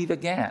 can you leave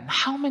again?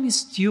 How many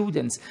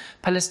students,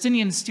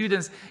 Palestinian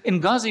students in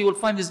Gaza, you will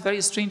find this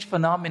very strange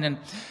phenomenon,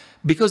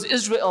 because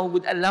Israel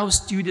would allow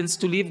students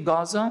to leave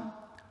Gaza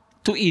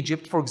to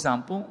Egypt, for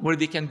example, where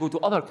they can go to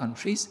other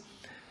countries,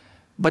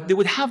 but they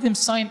would have them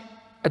sign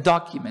a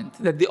document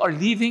that they are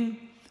leaving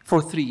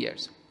for 3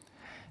 years.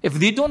 If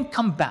they don't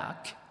come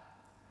back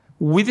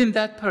within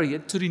that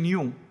period to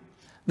renew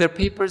their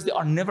papers, they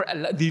are never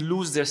allowed, they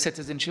lose their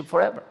citizenship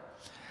forever.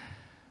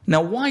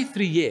 Now, why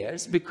 3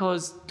 years?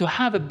 Because to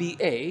have a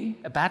BA,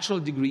 a bachelor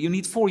degree, you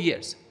need 4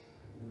 years.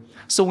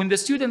 So when the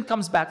student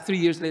comes back 3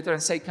 years later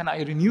and say, can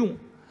I renew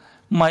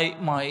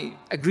my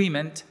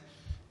agreement,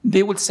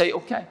 they will say,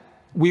 okay,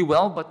 we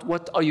will, but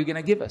what are you going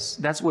to give us?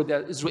 That's where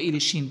the Israeli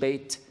Shin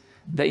Bet,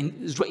 the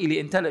Israeli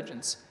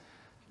intelligence.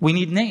 We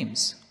need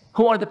names.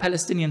 Who are the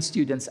Palestinian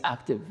students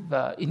active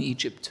in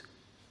Egypt?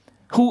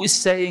 Who is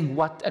saying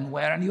what and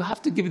where? And you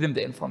have to give them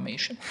the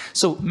information.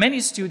 So many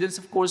students,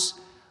 of course,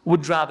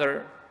 would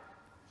rather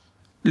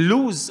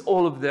lose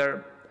all of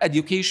their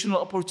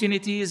educational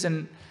opportunities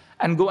and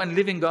go and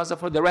live in Gaza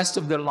for the rest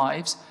of their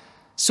lives,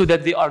 so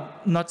that they are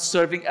not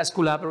serving as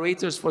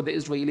collaborators for the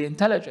Israeli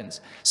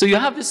intelligence. So you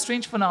have this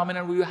strange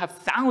phenomenon where you have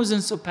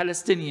thousands of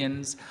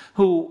Palestinians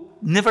who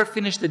never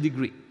finished the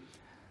degree.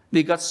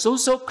 They got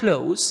so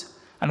close,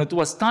 and it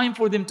was time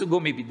for them to go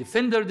maybe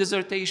defend their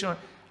dissertation,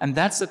 and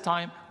that's the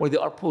time where they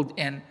are pulled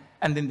in,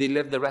 and then they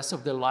live the rest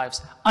of their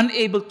lives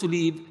unable to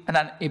leave and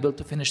unable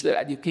to finish their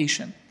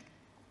education.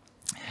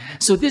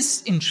 So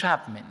this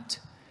entrapment,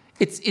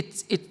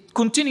 it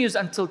continues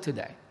until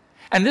today.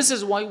 And this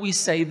is why we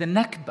say the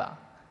Nakba,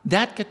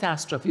 that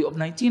catastrophe of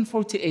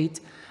 1948,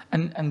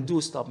 and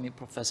do stop me,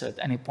 Professor, at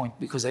any point,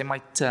 because I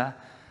might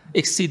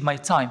exceed my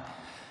time.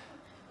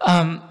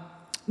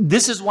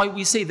 This is why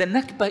we say the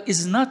Nakba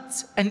is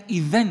not an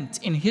event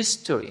in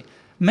history.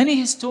 Many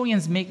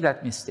historians make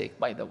that mistake,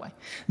 by the way.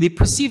 They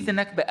perceive the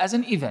Nakba as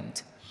an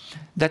event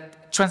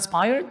that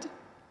transpired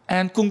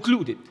and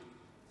concluded,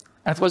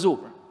 and it was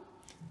over.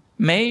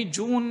 May,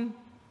 June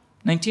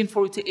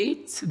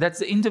 1948, that's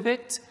the end of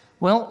it.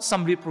 Well,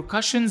 some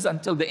repercussions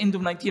until the end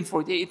of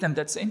 1948, and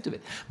that's the end of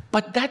it.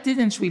 But that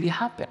didn't really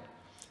happen.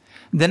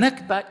 The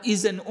Nakba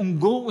is an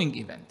ongoing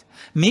event.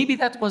 Maybe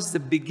that was the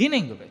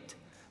beginning of it,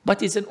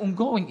 but it's an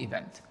ongoing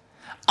event.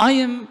 I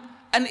am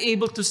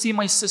unable to see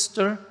my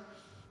sister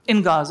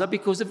in Gaza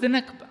because of the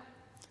Nakba.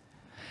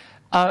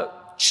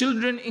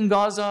 Children in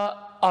Gaza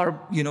are,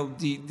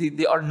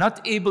 they are not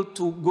able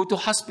to go to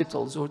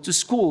hospitals or to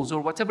schools or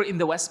whatever in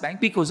the West Bank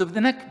because of the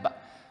Nakba,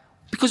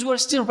 because we're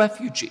still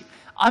refugee.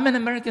 I'm an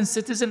American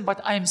citizen, but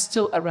I am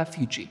still a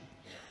refugee.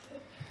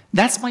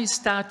 That's my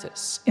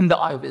status in the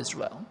eye of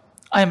Israel.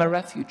 I am a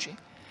refugee.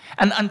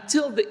 And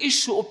until the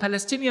issue of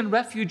Palestinian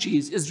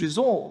refugees is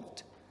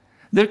resolved,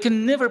 there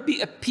can never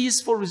be a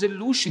peaceful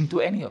resolution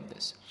to any of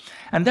this.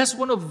 And that's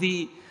one of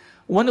the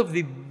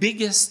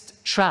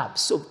biggest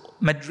traps of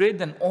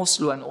Madrid and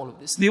Oslo and all of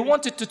this. They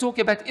wanted to talk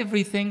about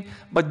everything,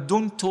 but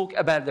don't talk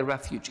about the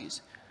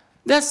refugees.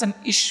 That's an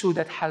issue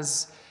that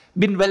has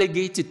been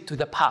relegated to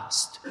the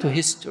past, to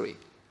history.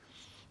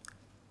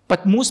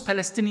 But most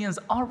Palestinians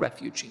are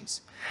refugees.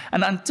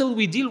 And until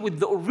we deal with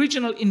the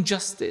original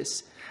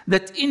injustice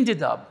that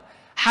ended up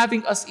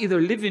having us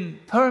either live in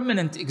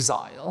permanent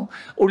exile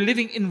or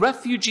living in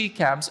refugee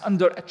camps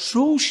under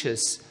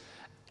atrocious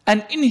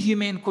and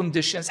inhumane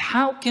conditions,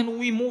 how can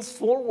we move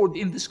forward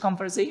in this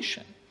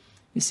conversation?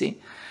 You see?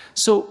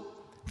 So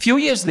a few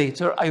years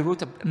later, I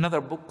wrote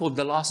another book called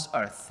The Lost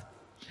Earth.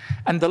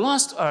 And The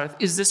Lost Earth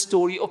is the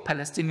story of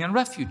Palestinian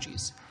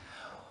refugees.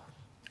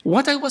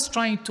 What I was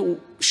trying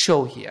to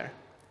show here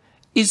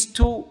is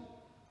to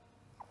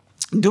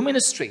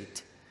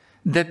demonstrate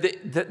that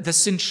the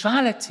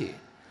centrality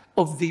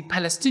of the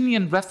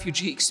Palestinian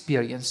refugee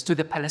experience to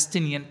the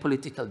Palestinian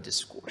political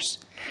discourse.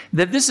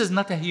 That this is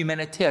not a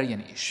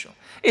humanitarian issue.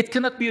 It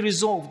cannot be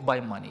resolved by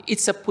money.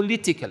 It's a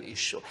political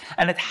issue.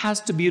 And it has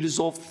to be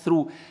resolved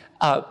through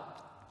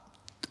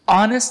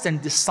honest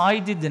and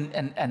decided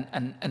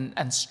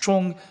and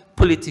strong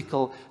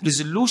political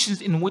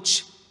resolutions in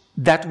which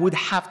that would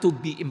have to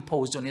be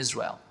imposed on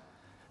Israel.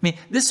 I mean,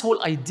 this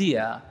whole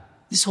idea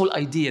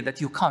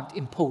that you can't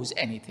impose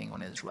anything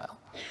on Israel.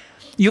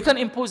 You can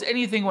impose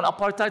anything on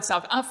apartheid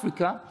South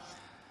Africa.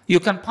 You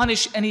can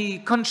punish any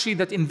country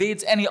that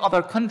invades any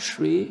other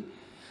country.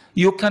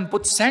 You can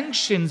put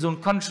sanctions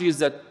on countries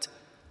that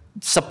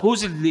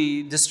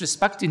supposedly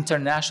disrespect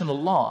international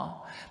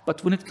law.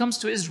 But when it comes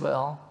to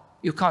Israel,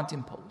 you can't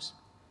impose.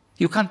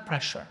 You can't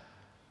pressure.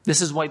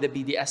 This is why the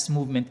BDS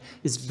movement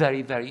is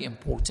very, very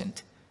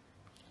important.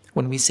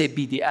 When we say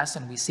BDS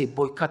and we say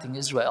boycotting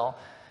Israel,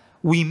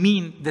 we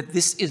mean that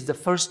this is the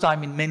first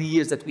time in many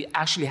years that we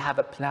actually have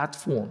a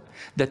platform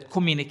that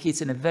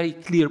communicates in a very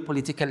clear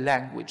political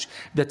language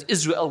that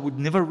Israel would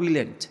never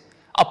relent,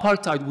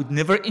 apartheid would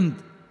never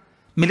end,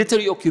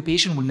 military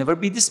occupation will never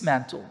be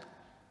dismantled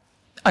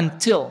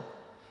until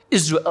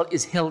Israel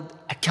is held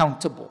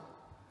accountable.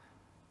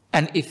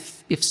 And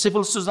if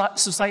civil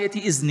society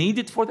is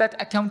needed for that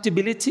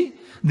accountability,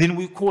 then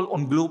we call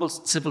on global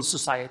civil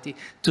society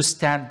to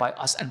stand by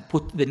us and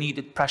put the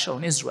needed pressure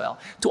on Israel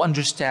to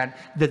understand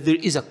that there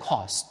is a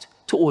cost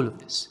to all of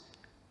this.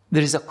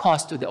 There is a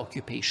cost to the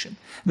occupation.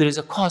 There is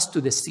a cost to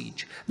the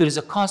siege. There is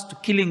a cost to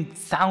killing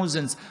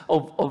thousands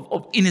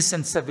of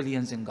innocent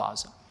civilians in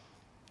Gaza.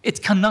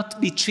 It cannot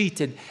be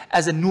treated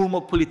as a normal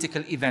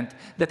political event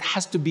that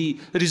has to be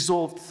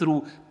resolved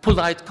through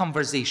polite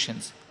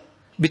conversations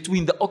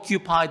between the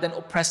occupied and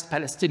oppressed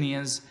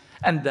Palestinians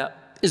and the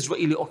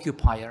Israeli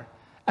occupier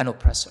and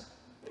oppressor.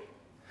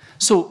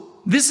 So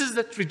this is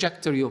the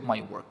trajectory of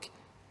my work,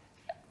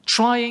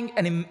 trying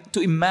to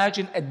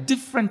imagine a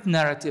different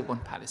narrative on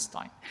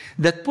Palestine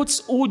that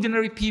puts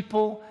ordinary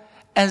people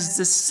as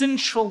the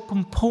central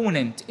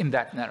component in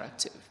that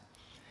narrative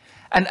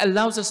and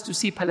allows us to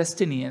see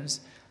Palestinians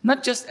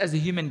not just as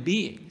human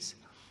beings,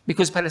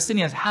 because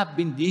Palestinians have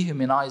been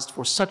dehumanized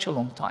for such a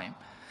long time,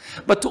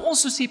 but to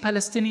also see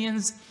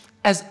Palestinians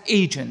as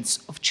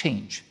agents of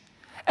change,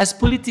 as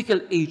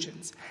political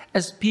agents,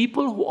 as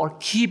people who are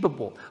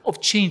capable of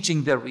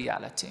changing their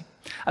reality.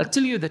 I'll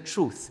tell you the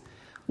truth.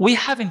 We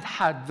haven't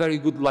had very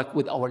good luck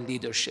with our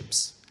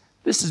leaderships.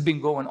 This has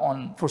been going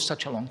on for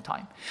such a long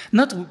time.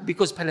 Not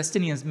because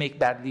Palestinians make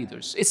bad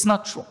leaders. It's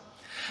not true.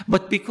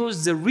 But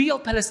because the real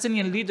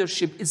Palestinian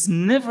leadership is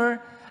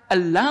never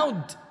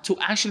allowed to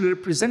actually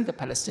represent the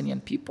Palestinian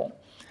people.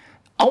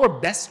 Our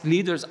best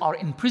leaders are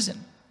in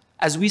prison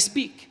as we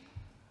speak.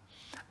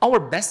 Our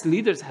best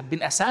leaders have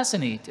been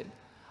assassinated.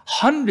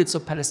 Hundreds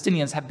of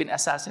Palestinians have been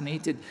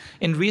assassinated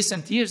in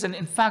recent years. And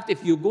in fact,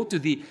 if you go to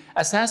the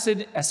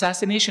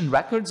assassination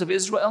records of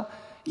Israel,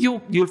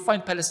 you'll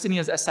find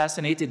Palestinians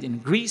assassinated in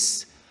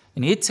Greece,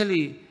 in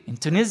Italy, in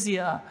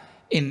Tunisia,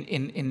 in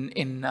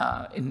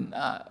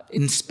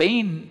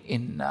Spain,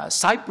 in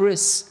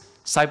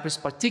Cyprus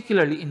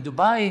particularly, in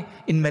Dubai,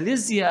 in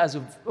Malaysia as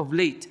of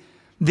late.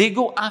 They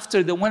go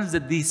after the ones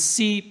that they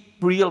see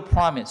real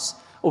promise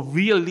of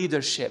real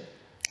leadership,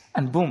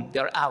 and boom,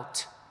 they're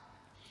out.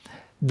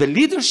 The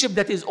leadership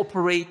that is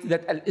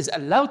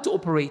allowed to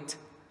operate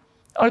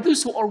are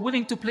those who are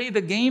willing to play the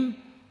game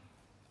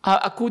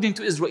according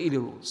to Israeli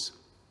rules.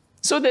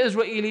 So the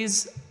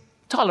Israelis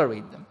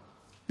tolerate them.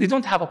 They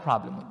don't have a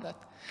problem with that.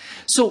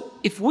 So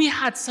if we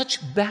had such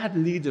bad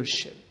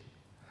leadership,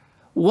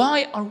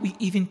 why are we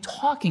even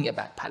talking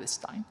about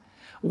Palestine?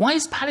 Why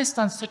is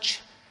Palestine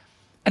such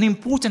an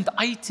important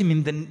item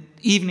in the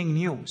evening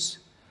news?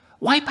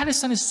 Why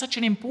Palestine is such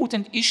an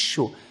important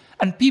issue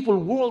and people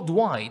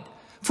worldwide,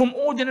 from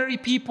ordinary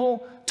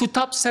people to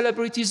top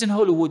celebrities in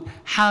Hollywood,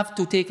 have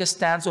to take a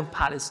stance on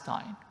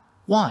Palestine?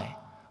 Why?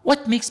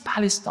 What makes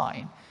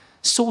Palestine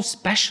so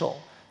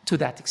special to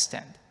that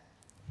extent?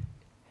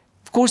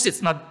 Of course,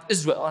 it's not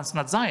Israel, it's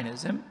not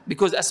Zionism,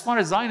 because as far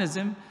as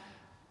Zionism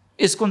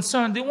is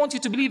concerned, they want you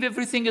to believe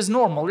everything is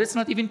normal. Let's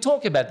not even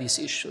talk about these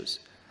issues.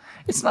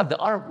 It's not the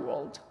Arab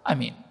world. I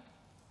mean,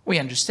 we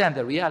understand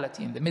the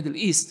reality in the Middle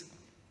East.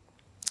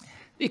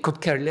 They could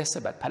care less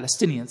about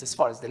Palestinians as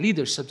far as the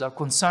leaderships are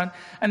concerned,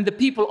 and the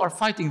people are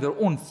fighting their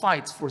own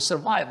fights for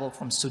survival,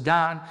 from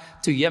Sudan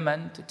to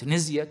Yemen to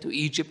Tunisia to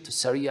Egypt to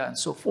Syria and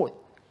so forth.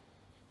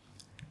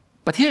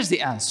 But here's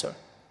the answer.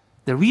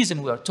 The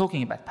reason we are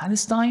talking about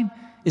Palestine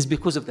is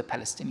because of the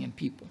Palestinian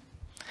people.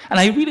 And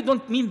I really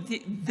don't mean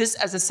this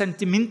as a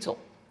sentimental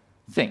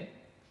thing.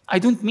 I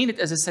don't mean it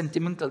as a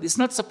sentimental. It's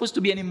not supposed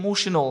to be an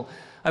emotional,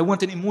 I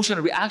want an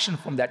emotional reaction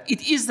from that.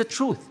 It is the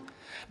truth.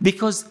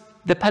 Because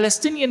the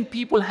Palestinian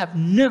people have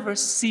never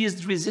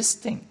ceased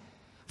resisting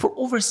for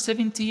over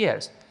 70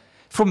 years.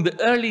 From the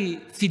early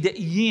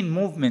Fidaiyin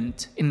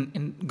movement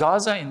in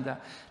Gaza in the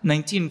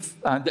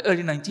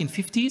early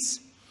 1950s,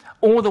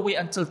 all the way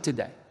until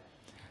today.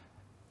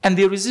 And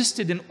they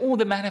resisted in all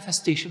the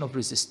manifestation of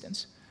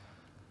resistance,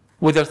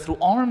 whether through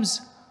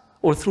arms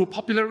or through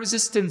popular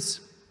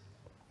resistance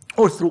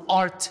or through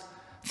art,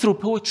 through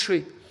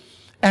poetry.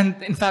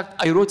 And in fact,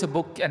 I wrote a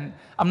book, and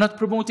I'm not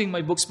promoting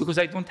my books because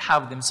I don't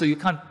have them, so you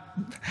can't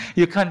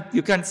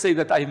say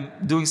that I'm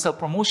doing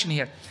self-promotion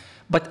here.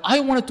 But I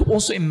wanted to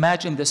also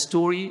imagine the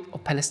story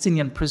of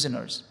Palestinian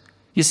prisoners.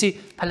 You see,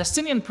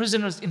 Palestinian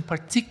prisoners in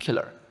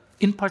particular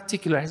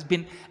has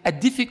been a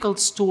difficult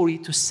story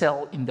to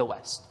sell in the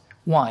West.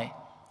 Why?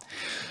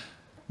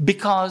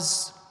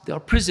 Because they are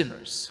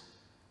prisoners.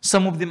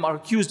 Some of them are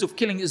accused of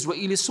killing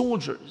Israeli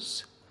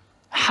soldiers.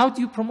 How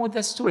do you promote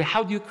that story?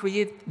 How do you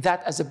create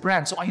that as a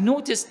brand? So I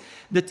noticed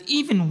that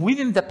even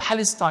within the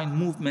Palestine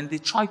movement, they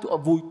try to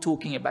avoid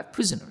talking about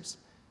prisoners.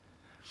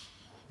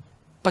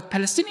 But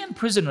Palestinian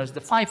prisoners,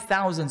 the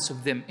 5,000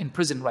 of them in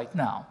prison right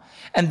now,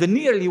 and the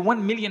nearly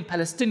 1 million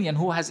Palestinian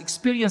who has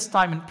experienced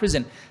time in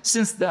prison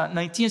since the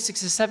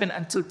 1967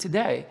 until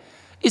today,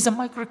 is a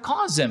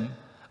microcosm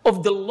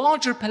of the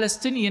larger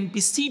Palestinian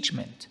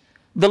besiegement,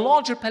 the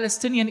larger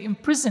Palestinian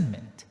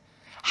imprisonment.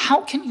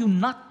 How can you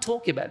not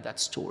talk about that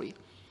story?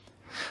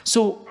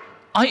 So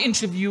I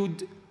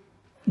interviewed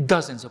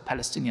dozens of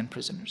Palestinian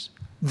prisoners,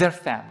 their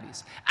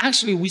families.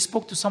 Actually, we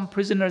spoke to some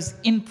prisoners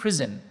in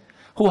prison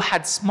who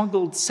had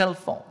smuggled cell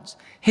phones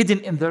hidden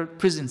in their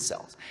prison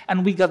cells,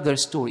 and we got their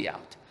story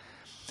out.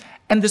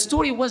 And the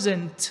story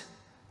wasn't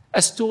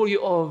a story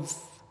of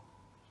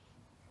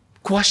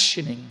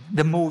questioning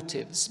the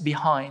motives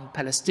behind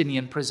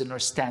Palestinian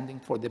prisoners standing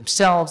for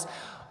themselves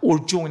or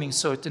joining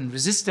certain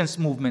resistance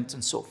movements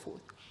and so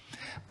forth.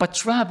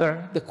 But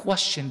rather,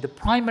 the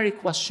primary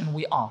question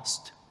we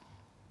asked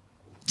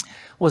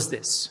was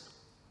this: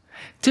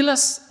 tell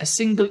us a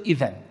single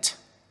event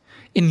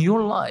in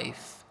your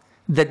life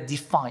that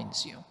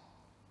defines you.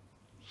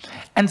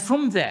 And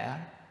from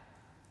there,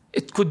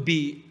 it could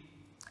be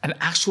an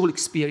actual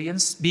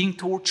experience, being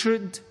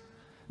tortured,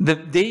 the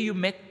day you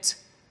met,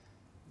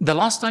 the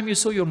last time you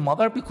saw your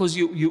mother because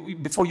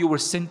before you were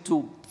sent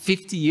to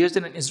 50 years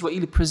in an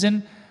Israeli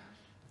prison,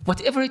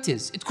 whatever it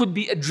is. It could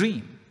be a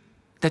dream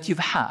that you've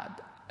had,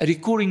 a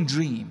recurring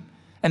dream,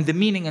 and the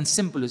meaning and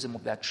symbolism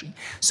of that dream.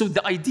 So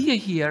the idea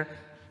here,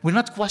 we're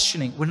not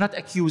questioning, we're not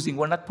accusing,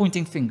 we're not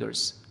pointing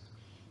fingers.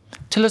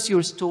 Tell us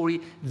your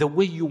story the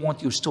way you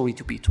want your story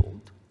to be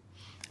told.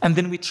 And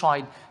then we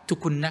tried to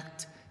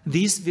connect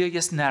these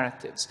various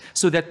narratives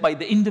so that by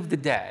the end of the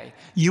day,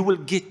 you will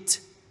get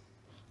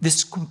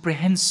this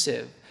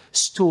comprehensive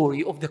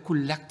story of the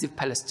collective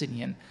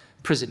Palestinian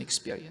prison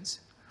experience.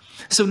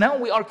 So now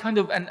we are kind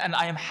of, and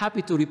I am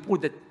happy to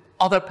report that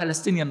other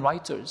Palestinian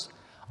writers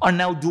are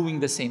now doing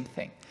the same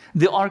thing.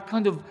 They are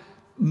kind of,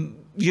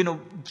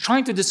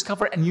 trying to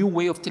discover a new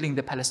way of telling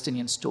the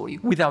Palestinian story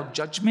without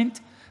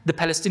judgment, the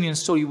Palestinian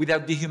story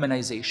without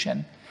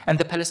dehumanization, and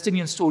the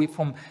Palestinian story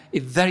from a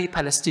very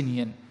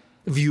Palestinian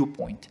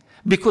viewpoint.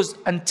 Because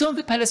until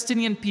the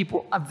Palestinian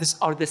people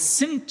are the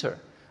center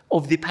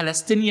of the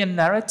Palestinian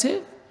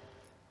narrative,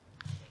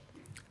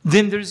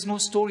 then there is no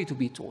story to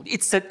be told.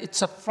 It's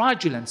a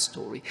fraudulent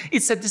story.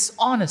 It's a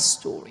dishonest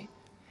story.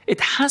 It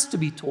has to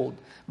be told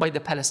by the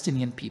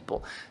Palestinian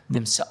people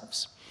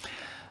themselves.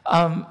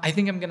 I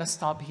think I'm going to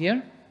stop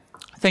here.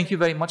 Thank you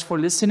very much for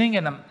listening,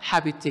 and I'm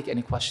happy to take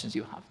any questions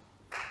you have.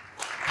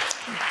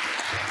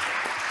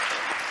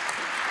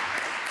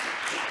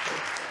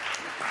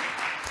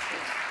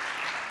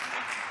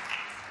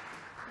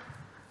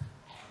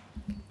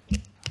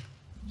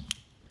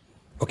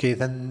 Okay,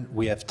 then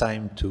we have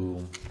time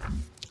to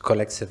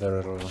collect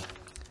several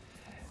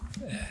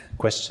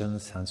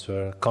questions,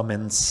 answer,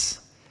 comments.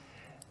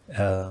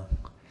 There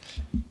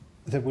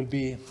will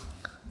be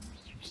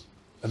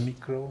a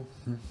micro.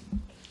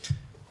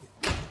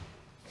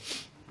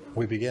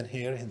 We begin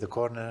here in the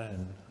corner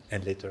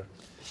and later.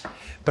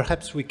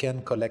 Perhaps we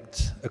can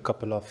collect a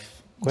couple of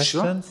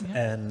questions. Sure,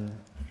 yeah.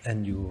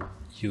 and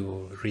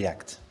you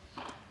react.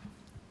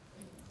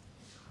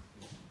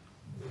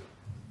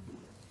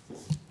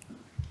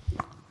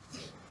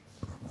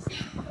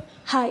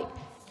 Hi.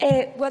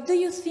 What do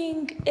you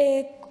think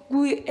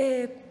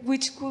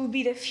which could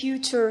be the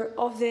future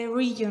of the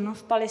region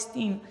of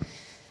Palestine?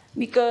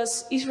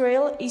 Because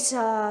Israel is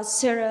a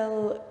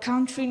settled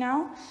country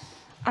now,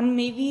 and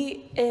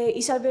maybe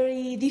it's a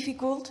very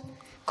difficult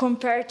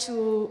compared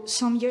to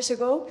some years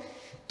ago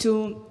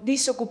to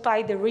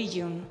disoccupy the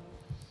region.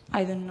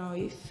 I don't know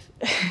if...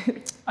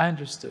 I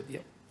understood, yeah.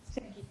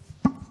 Thank you.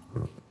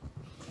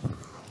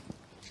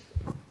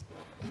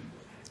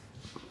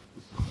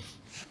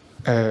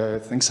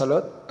 Thanks a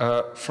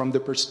lot. From the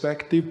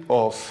perspective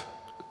of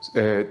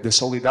the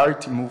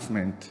solidarity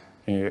movement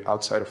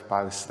outside of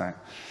Palestine,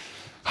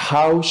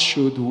 how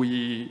should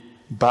we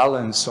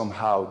balance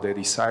somehow the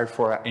desire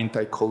for an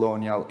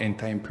anti-colonial,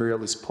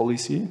 anti-imperialist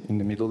policy in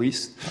the Middle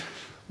East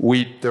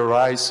with the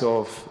rise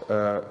of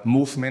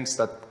movements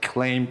that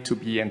claim to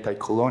be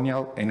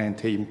anti-colonial and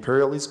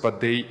anti-imperialist,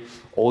 but they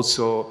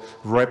also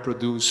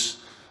reproduce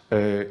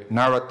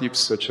narratives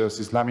such as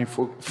Islamic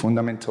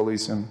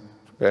fundamentalism,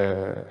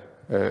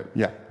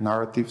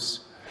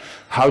 narratives.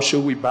 How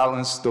should we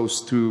balance those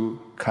two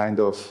kind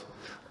of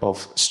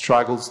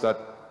struggles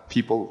that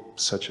people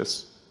such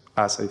as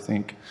us, I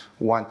think,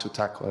 want to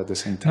tackle at the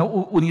same time?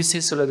 Now, when you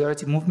say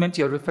solidarity movement,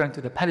 you're referring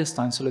to the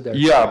Palestine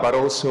solidarity. Yeah, but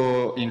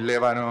also in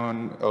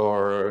Lebanon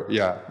or,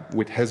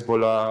 with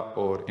Hezbollah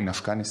or in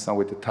Afghanistan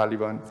with the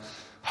Taliban.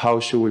 How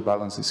should we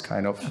balance this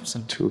kind of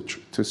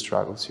two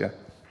struggles? Yeah.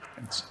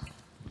 Thanks.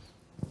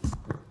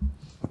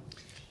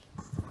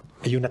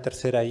 Hay una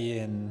tercera ahí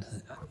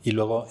y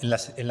luego en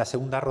la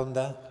segunda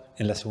ronda,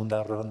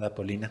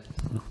 Polina.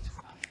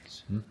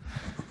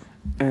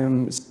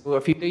 So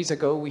a few days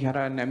ago, we had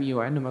an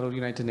MUN, the Model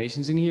United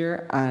Nations, in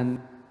here, and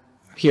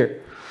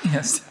here.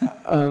 Yes.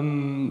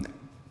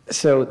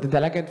 So the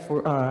delegate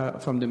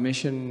from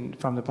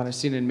the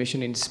Palestinian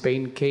mission in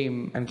Spain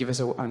came and gave us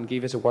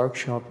a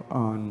workshop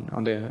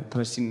on the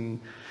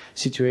Palestinian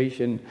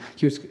situation.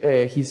 He's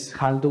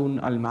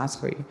Khaldun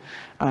al-Masri,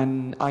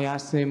 and I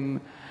asked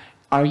him,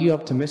 are you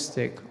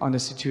optimistic on the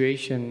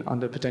situation, on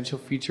the potential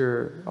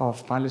future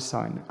of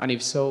Palestine? And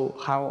if so,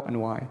 how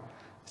and why?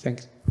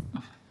 Thanks.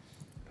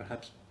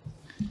 Perhaps.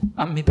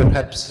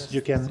 Perhaps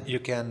you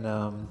can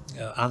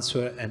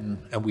answer and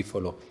we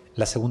follow.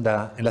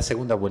 En la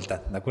segunda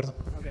vuelta, ¿de acuerdo?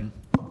 Okay.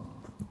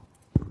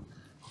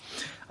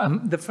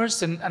 The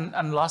first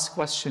and last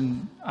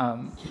question,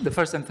 the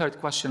first and third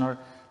question are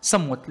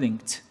somewhat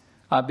linked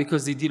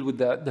because they deal with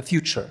the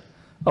future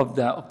of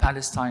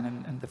Palestine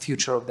and the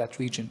future of that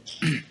region.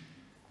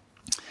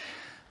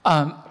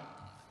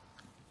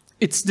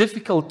 It's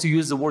difficult to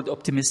use the word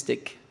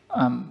optimistic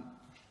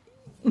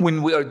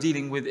when we are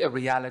dealing with a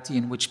reality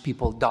in which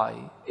people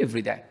die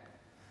every day.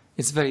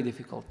 It's very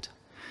difficult.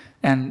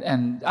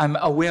 And I'm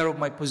aware of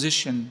my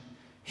position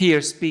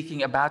here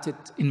speaking about it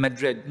in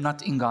Madrid,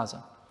 not in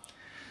Gaza.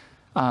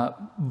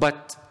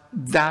 But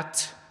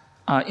that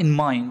in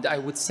mind, I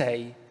would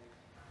say,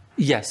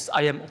 yes,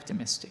 I am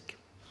optimistic.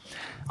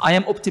 I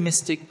am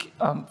optimistic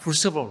for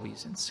several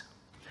reasons.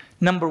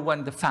 Number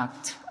one, the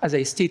fact, as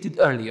I stated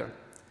earlier,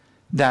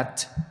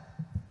 that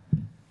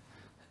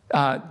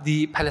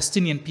the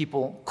Palestinian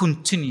people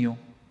continue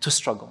to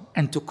struggle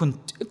and to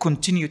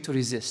continue to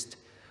resist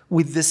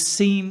with the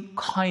same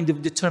kind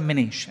of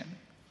determination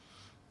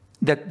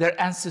that their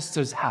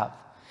ancestors have.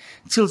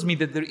 It tells me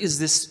that there is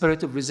this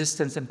spirit of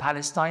resistance in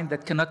Palestine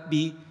that cannot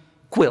be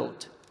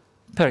quelled,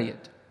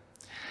 period.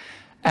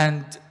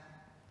 And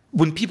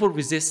when people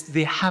resist,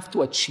 they have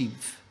to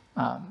achieve,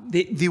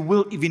 they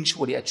will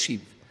eventually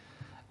achieve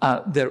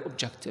their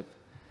objective.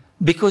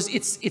 Because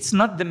it's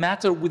not the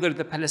matter whether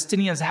the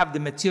Palestinians have the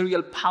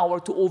material power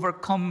to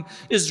overcome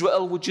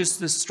Israel, which is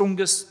the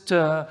strongest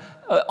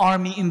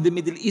army in the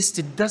Middle East.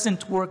 It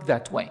doesn't work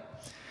that way.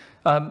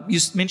 You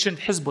mentioned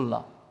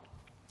Hezbollah.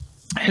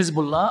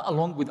 Hezbollah,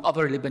 along with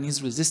other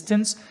Lebanese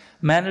resistance,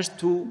 managed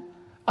to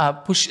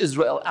push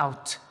Israel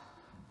out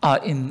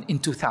in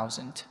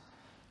 2000.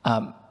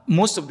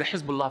 Most of the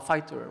Hezbollah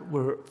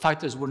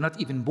fighters were not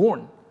even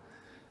born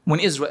when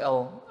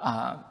Israel,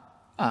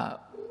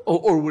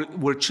 or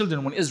were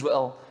children when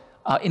Israel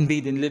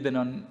invaded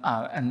Lebanon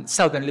and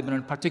southern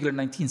Lebanon, particularly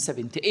in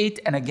 1978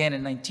 and again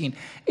in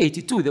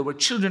 1982. They were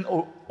children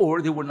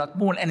or they were not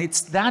born. And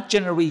it's that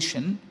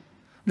generation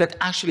that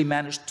actually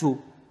managed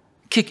to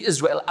kick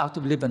Israel out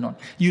of Lebanon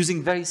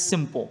using very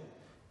simple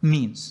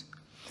means.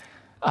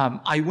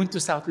 I went to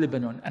South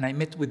Lebanon and I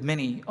met with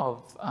many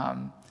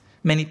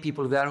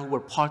people there who were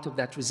part of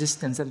that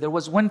resistance. And there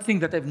was one thing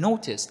that I've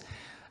noticed,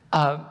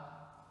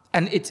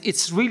 and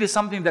it's really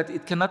something that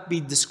it cannot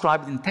be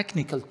described in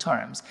technical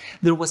terms.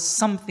 There was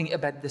something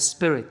about the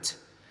spirit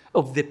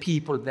of the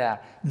people there,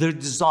 their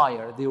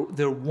desire,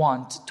 their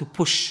want to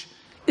push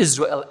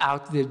Israel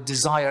out, their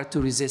desire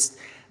to resist,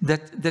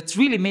 that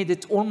really made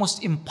it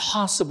almost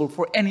impossible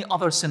for any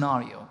other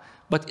scenario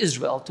but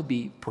Israel to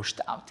be pushed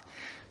out.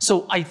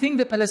 So I think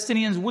the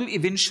Palestinians will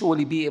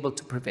eventually be able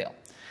to prevail.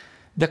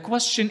 The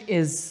question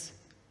is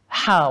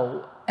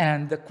how,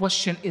 and the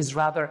question is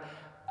rather,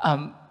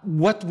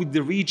 what would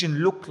the region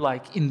look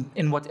like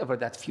in whatever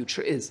that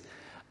future is?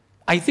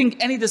 I think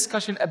any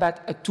discussion about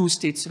a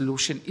two-state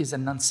solution is a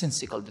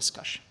nonsensical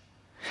discussion.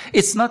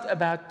 It's not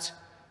about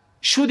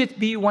should it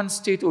be one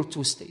state or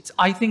two states.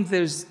 I think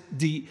there's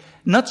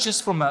not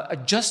just from a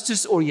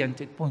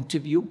justice-oriented point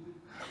of view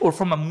or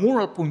from a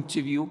moral point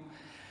of view,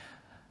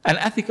 an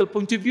ethical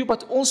point of view,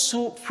 but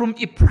also from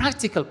a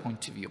practical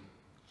point of view.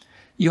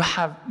 You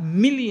have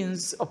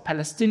millions of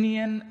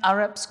Palestinian,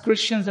 Arabs,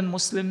 Christians, and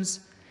Muslims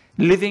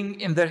living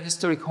in their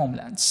historic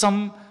homeland.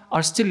 Some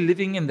are still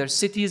living in their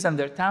cities and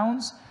their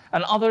towns,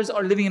 and others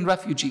are living in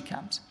refugee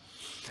camps.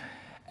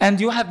 And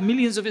you have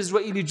millions of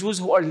Israeli Jews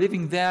who are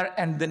living there,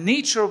 and the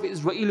nature of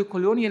Israeli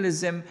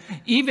colonialism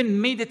even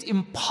made it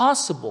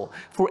impossible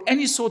for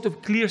any sort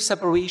of clear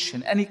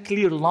separation, any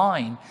clear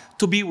line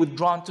to be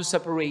withdrawn to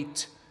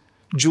separate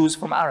Jews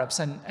from Arabs.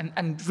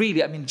 And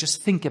really, I mean,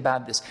 just think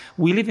about this.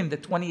 We live in the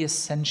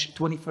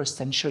 21st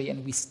century,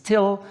 and we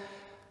still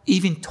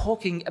even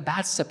talking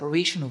about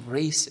separation of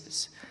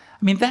races.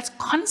 I mean, that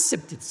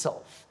concept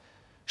itself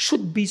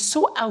should be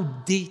so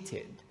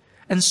outdated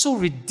and so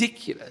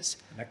ridiculous.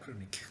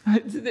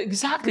 Anachronic.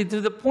 Exactly,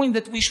 to the point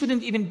that we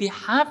shouldn't even be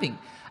having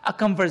a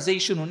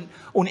conversation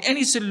on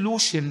any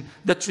solution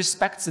that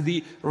respects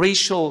the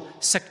racial,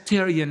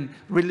 sectarian,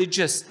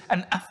 religious,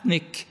 and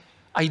ethnic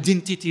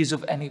identities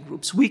of any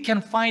groups. We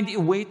can find a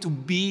way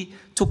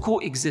to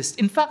coexist.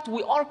 In fact,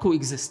 we are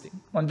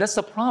coexisting, and that's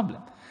the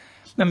problem.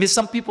 I mean,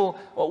 some people,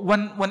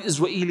 one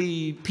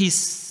Israeli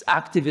peace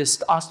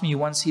activist asked me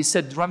once, he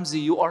said, Ramzy,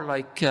 you are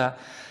like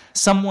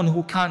someone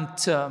who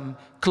can't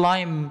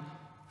climb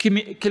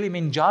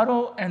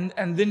Kilimanjaro,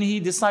 and then he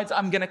decides,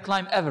 I'm going to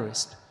climb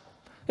Everest.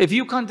 If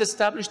you can't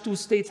establish two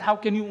states, how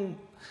can you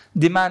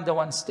demand a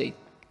one state?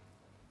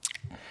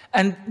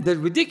 And the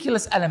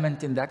ridiculous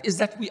element in that is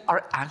that we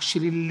are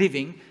actually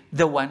living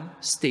the one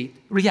state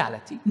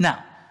reality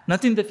now,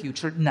 not in the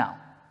future, now.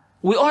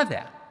 We are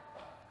there.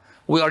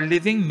 We are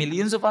living,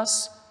 millions of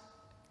us,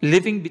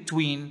 living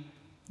between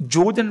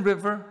Jordan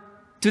River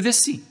to the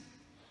sea.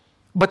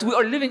 But we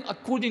are living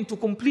according to a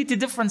completely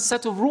different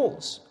set of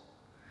rules.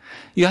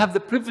 You have the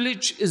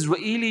privileged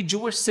Israeli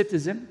Jewish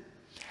citizen,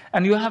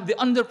 and you have the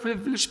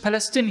underprivileged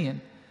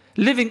Palestinian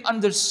living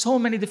under so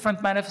many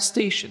different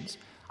manifestations.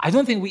 I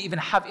don't think we even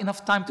have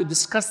enough time to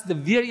discuss the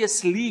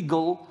various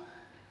legal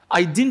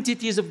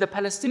identities of the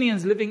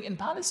Palestinians living in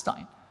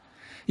Palestine.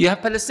 You have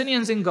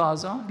Palestinians in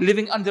Gaza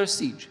living under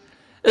siege.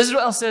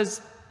 Israel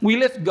says, we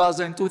left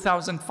Gaza in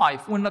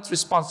 2005. We're not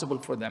responsible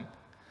for them.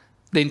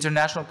 The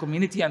international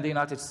community and the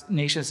United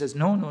Nations says,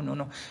 no, no, no,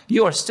 no.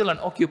 You are still an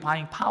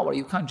occupying power.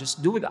 You can't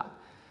just do that.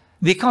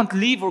 They can't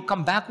leave or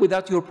come back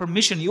without your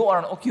permission. You are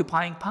an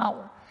occupying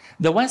power.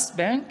 The West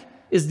Bank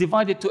is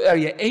divided to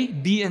area A,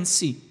 B, and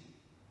C.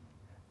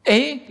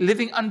 A,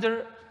 living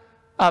under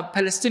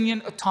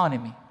Palestinian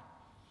autonomy.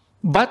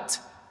 But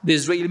the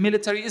Israeli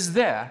military is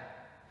there.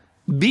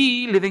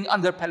 B, living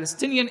under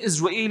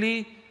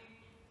Palestinian-Israeli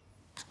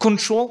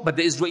control, but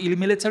the Israeli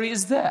military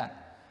is there.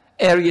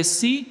 Area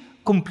C,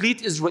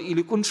 complete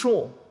Israeli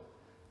control.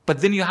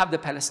 But then you have the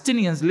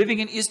Palestinians living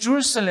in East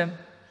Jerusalem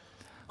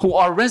who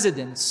are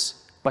residents,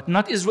 but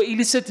not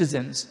Israeli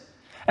citizens.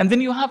 And then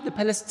you have the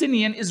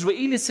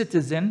Palestinian-Israeli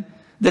citizen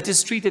that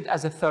is treated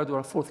as a third or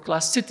a fourth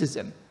class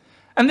citizen.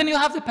 And then you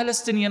have the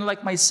Palestinian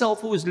like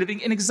myself who is living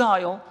in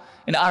exile.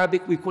 In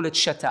Arabic, we call it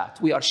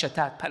shatat. We are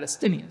shatat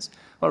Palestinians,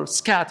 or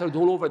scattered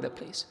all over the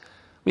place.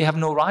 We have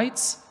no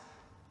rights.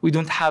 We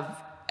don't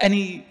have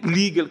any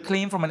legal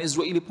claim from an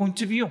Israeli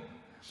point of view.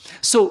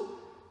 So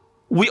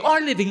we are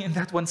living in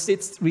that one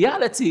state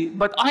reality,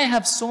 but I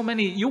have so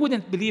many, you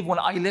wouldn't believe when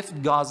I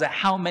left Gaza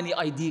how many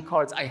ID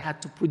cards I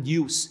had to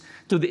produce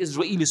to the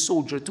Israeli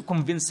soldier to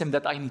convince him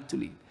that I need to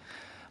leave.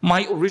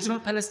 My original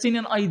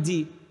Palestinian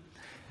ID,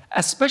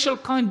 a special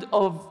kind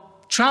of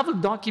travel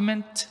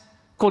document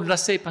called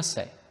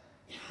laissez-passer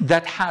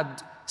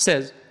that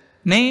says,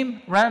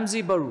 name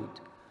Ramzy Baroud,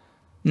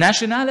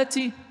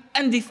 nationality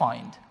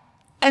undefined,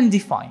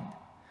 undefined.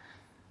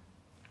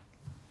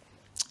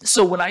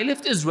 So when I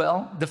left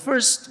Israel, the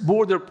first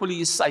border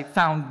police I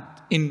found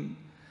in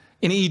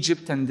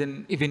Egypt and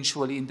then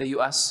eventually in the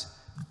US,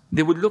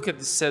 they would look at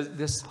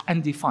this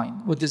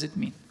undefined. What does it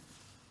mean?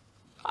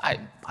 I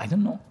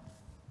don't know.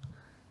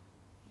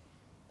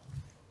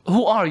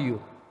 Who are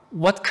you?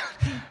 What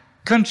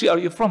country are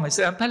you from? I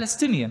say, I'm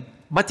Palestinian.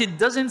 But it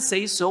doesn't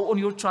say so on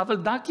your travel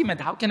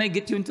document. How can I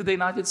get you into the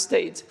United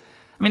States?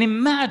 I mean,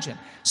 imagine.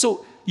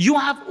 So you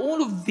have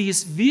all of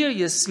these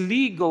various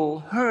legal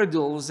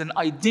hurdles and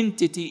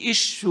identity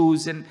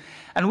issues, and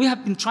we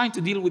have been trying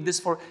to deal with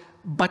this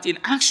but in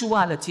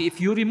actuality, if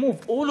you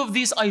remove all of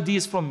these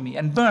IDs from me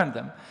and burn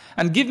them,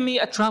 and give me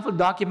a travel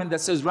document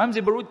that says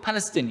Ramzy Baroud,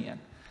 Palestinian,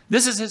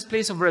 this is his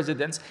place of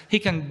residence, he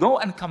can go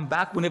and come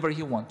back whenever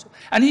he wants to.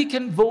 And he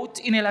can vote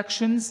in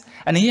elections,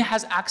 and he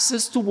has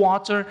access to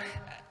water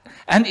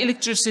and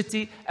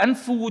electricity and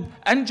food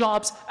and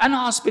jobs and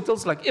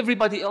hospitals like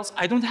everybody else.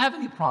 I don't have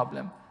any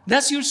problem.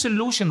 That's your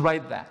solution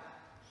right there.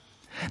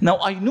 Now,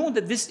 I know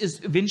that this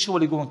is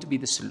eventually going to be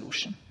the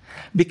solution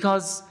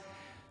because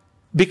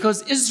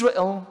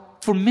Israel,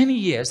 for many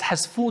years,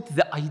 has fought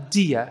the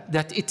idea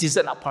that it is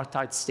an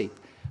apartheid state.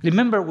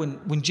 Remember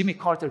when Jimmy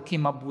Carter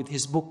came up with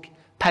his book,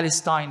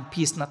 Palestine,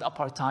 Peace, Not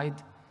Apartheid?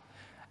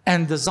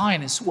 And the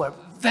Zionists were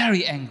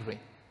very angry.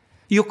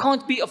 You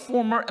can't be a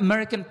former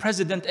American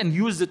president and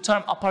use the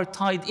term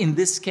apartheid in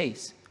this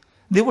case.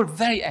 They were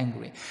very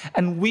angry.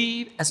 And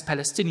we, as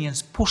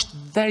Palestinians, pushed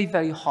very,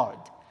 very hard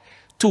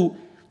to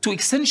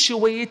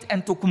accentuate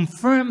and to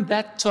confirm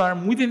that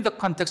term within the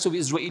context of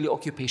Israeli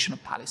occupation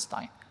of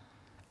Palestine.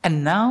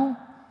 And now,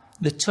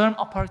 the term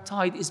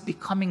apartheid is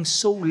becoming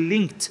so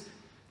linked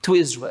to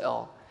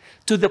Israel,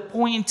 to the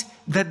point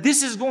that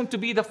this is going to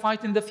be the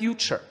fight in the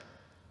future.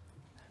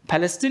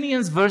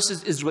 Palestinians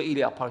versus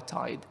Israeli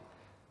apartheid.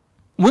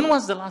 When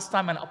was the last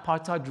time an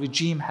apartheid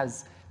regime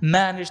has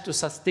managed to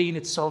sustain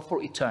itself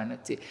for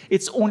eternity?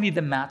 It's only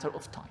the matter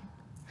of time.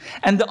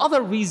 And the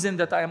other reason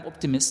that I am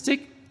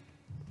optimistic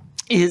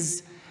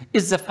is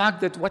the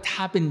fact that what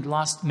happened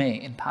last May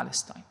in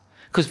Palestine.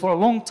 Because for a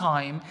long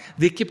time,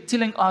 they kept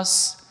telling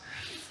us,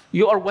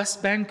 you are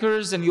West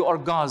Bankers and you are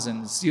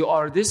Gazans. You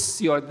are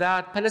this, you are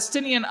that.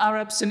 Palestinian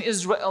Arabs in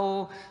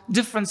Israel,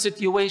 different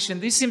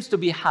situation. They seem to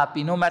be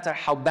happy, no matter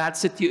how bad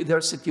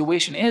their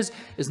situation is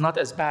not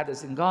as bad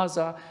as in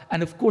Gaza.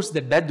 And of course,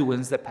 the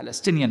Bedouins, the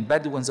Palestinian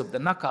Bedouins of the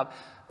Nakab,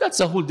 that's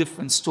a whole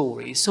different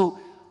story. So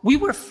we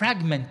were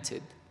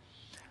fragmented.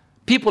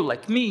 People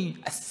like me,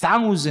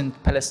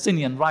 1,000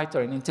 Palestinian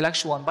writer and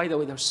intellectual, and by the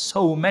way, there's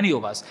so many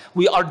of us.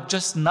 We are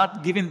just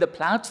not given the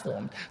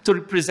platform to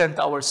represent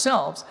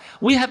ourselves.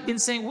 We have been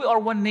saying we are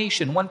one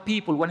nation, one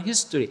people, one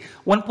history,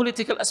 one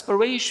political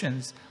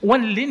aspirations,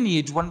 one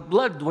lineage, one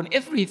blood, one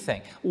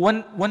everything,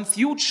 one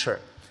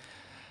future.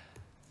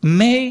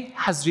 May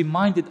has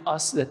reminded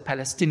us that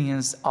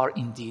Palestinians are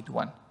indeed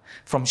one.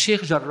 From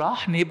Sheikh Jarrah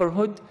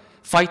neighborhood,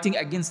 fighting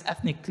against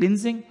ethnic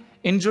cleansing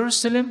in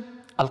Jerusalem,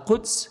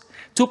 Al-Quds,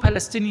 to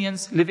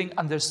Palestinians living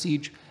under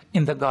siege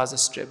in the Gaza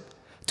Strip,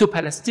 to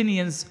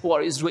Palestinians who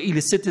are Israeli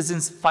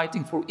citizens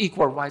fighting for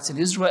equal rights in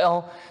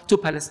Israel, to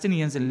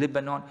Palestinians in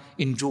Lebanon,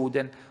 in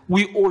Jordan.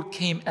 We all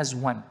came as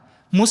one.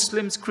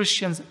 Muslims,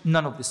 Christians,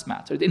 none of this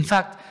mattered. In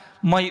fact,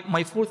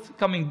 my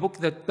forthcoming book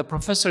that the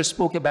professor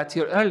spoke about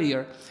here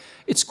earlier,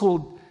 it's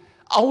called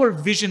Our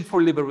Vision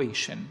for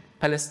Liberation.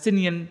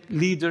 Palestinian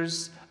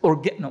leaders,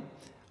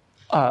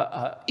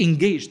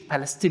 engaged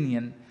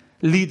Palestinian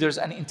leaders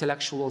and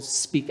intellectuals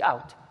speak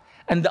out.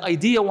 And the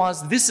idea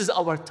was, this is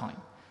our time.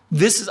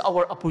 This is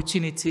our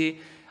opportunity.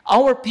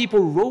 Our people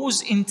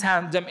rose in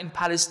tandem in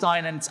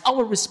Palestine, and it's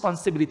our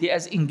responsibility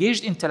as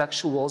engaged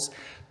intellectuals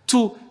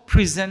to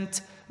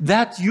present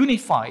that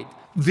unified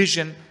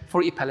vision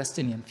for a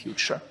Palestinian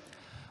future.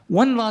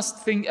 One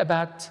last thing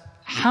about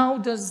how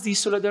does the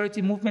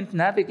solidarity movement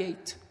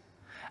navigate?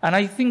 And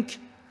I think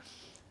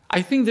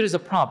there is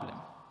a problem.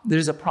 There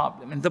is a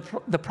problem. And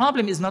the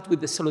problem is not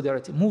with the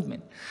solidarity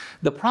movement.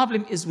 The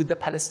problem is with the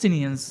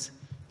Palestinians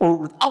or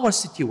with our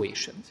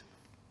situation.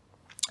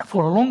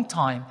 For a long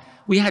time,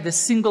 we had a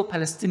single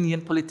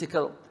Palestinian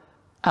political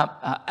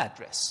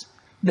address,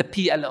 the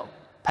PLO,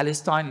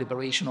 Palestine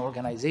Liberation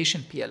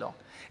Organization, PLO.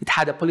 It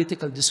had a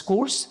political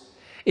discourse.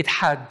 It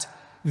had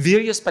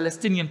various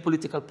Palestinian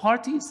political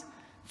parties,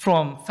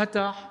 from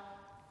Fatah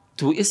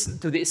to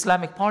the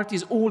Islamic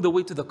parties, all the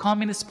way to the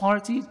Communist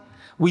Party.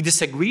 We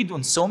disagreed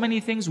on so many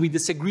things. We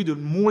disagreed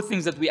on more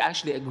things that we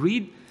actually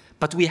agreed,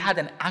 but we had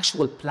an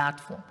actual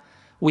platform.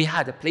 We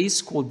had a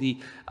place called the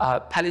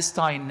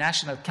Palestine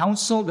National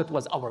Council that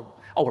was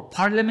our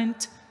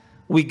parliament.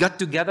 We got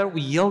together,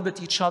 we yelled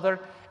at each other,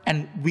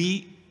 and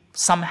we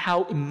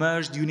somehow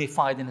emerged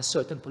unified in a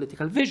certain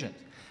political vision.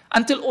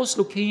 Until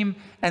Oslo came,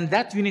 and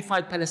that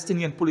unified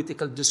Palestinian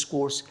political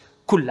discourse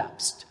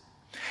collapsed.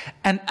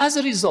 And as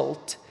a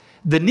result,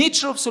 the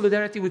nature of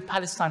solidarity with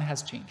Palestine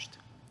has changed.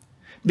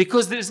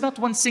 Because there is not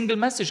one single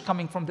message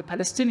coming from the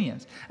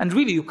Palestinians. And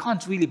really, you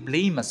can't really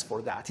blame us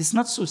for that. It's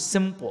not so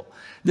simple.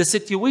 The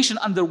situation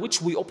under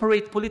which we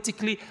operate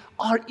politically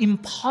are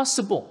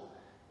impossible.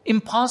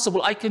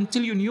 Impossible. I can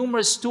tell you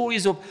numerous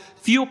stories of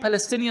few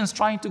Palestinians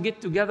trying to get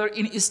together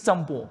in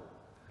Istanbul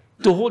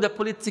to hold a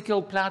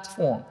political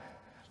platform.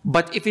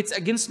 But if it's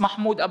against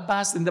Mahmoud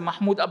Abbas, then the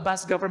Mahmoud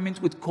Abbas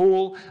government would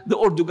call the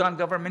Erdogan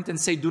government and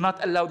say, do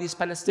not allow these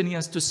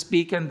Palestinians to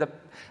speak, and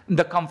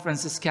the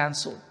conference is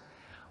canceled.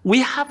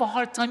 We have a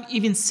hard time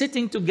even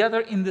sitting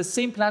together in the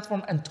same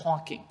platform and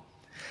talking.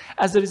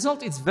 As a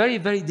result, it's very,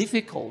 very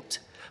difficult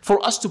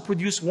for us to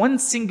produce one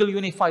single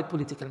unified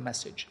political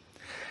message.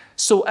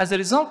 So as a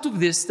result of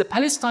this, the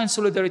Palestine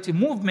Solidarity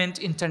Movement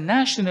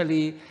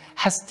internationally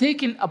has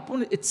taken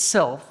upon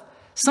itself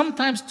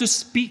sometimes to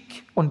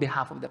speak on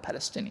behalf of the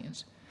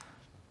Palestinians.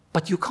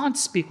 But you can't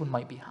speak on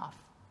my behalf.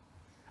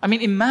 I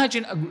mean,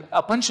 imagine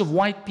a bunch of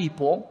white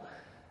people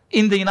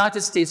in the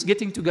United States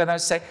getting together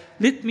and say,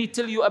 let me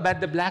tell you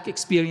about the black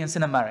experience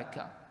in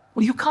America.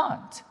 Well, you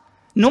can't.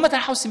 No matter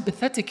how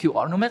sympathetic you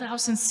are, no matter how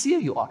sincere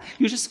you are,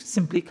 you just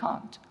simply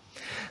can't.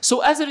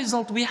 So as a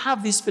result, we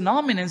have these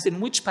phenomena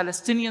in which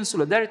Palestinian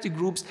solidarity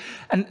groups,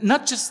 and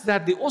not just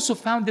that, they also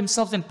found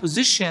themselves in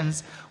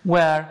positions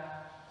where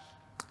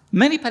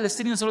many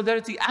Palestinian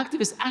solidarity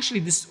activists actually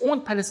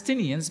disowned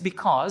Palestinians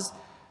because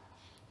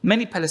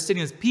many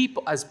Palestinians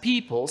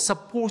people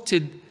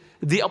supported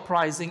the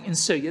uprising in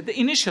Syria, the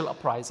initial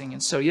uprising in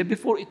Syria,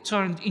 before it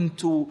turned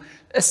into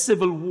a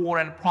civil war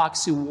and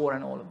proxy war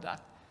and all of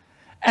that.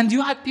 And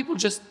you had people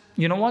just,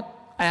 you know what,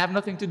 I have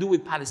nothing to do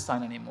with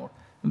Palestine anymore.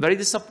 I'm very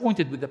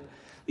disappointed with them.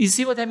 You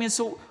see what I mean?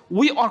 So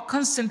we are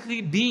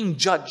constantly being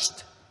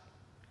judged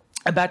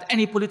about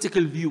any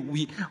political view.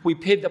 We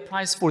paid the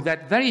price for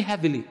that very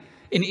heavily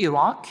in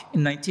Iraq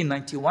in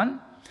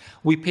 1991.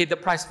 We paid the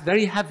price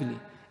very heavily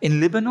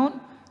in Lebanon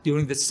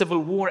during the civil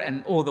war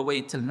and all the way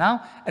till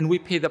now, and we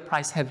pay the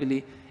price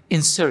heavily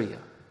in Syria.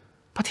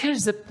 But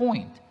here's the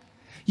point.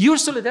 Your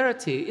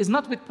solidarity is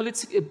not with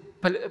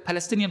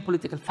Palestinian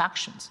political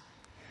factions.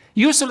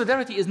 Your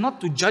solidarity is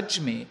not to judge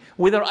me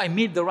whether I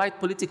made the right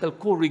political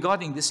call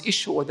regarding this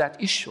issue or that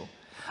issue.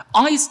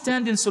 I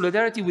stand in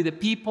solidarity with the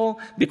people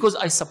because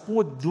I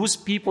support those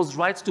people's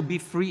rights to be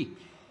free.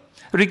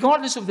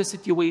 Regardless of the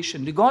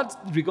situation,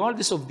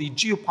 regardless of the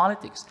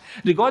geopolitics,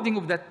 regarding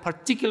of that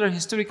particular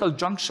historical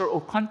juncture or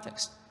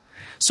context.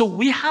 So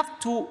we have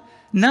to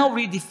now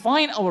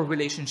redefine our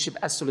relationship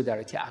as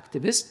solidarity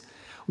activists.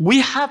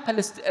 We have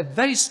a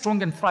very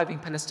strong and thriving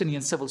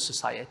Palestinian civil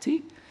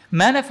society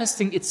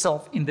manifesting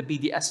itself in the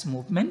BDS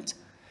movement.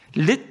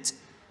 Let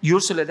your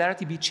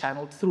solidarity be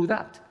channeled through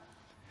that.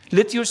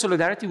 Let your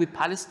solidarity with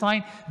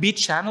Palestine be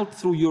channeled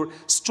through your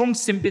strong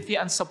sympathy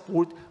and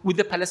support with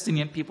the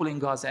Palestinian people in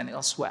Gaza and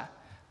elsewhere.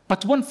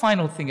 But one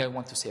final thing I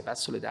want to say about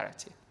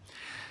solidarity.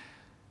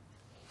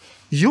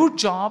 Your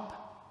job,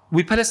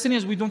 with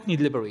Palestinians, we don't need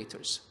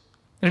liberators.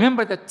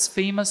 Remember that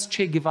famous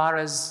Che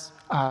Guevara's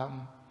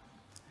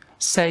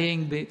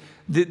saying,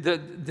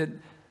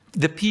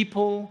 the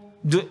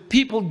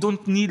people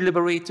don't need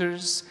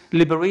liberators.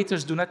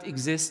 Liberators do not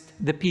exist.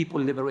 The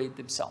people liberate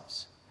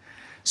themselves.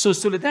 So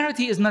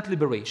solidarity is not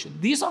liberation.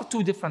 These are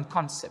two different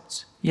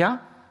concepts, yeah?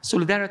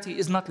 Solidarity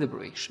is not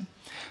liberation,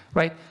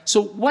 right?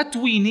 So what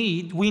we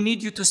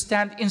need you to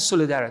stand in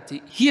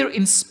solidarity. Here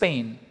in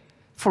Spain,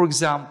 for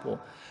example,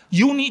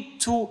 you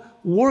need to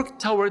work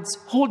towards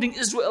holding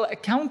Israel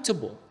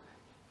accountable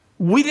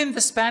within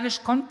the Spanish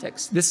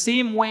context, the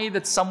same way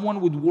that someone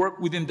would work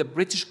within the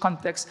British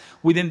context,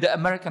 within the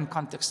American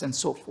context, and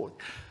so forth.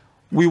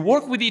 We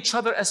work with each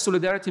other as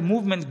solidarity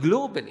movement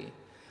globally,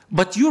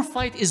 but your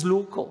fight is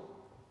local.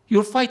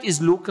 Your fight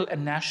is local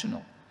and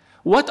national.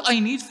 What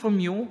I need from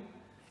you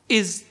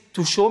is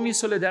to show me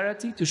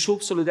solidarity, to show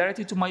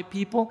solidarity to my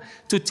people,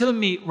 to tell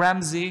me,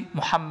 Ramzy,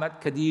 Muhammad,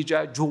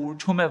 Khadija,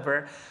 George,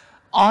 whomever,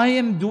 I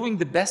am doing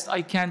the best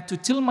I can to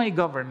tell my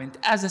government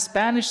as a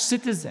Spanish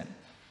citizen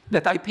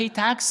that I pay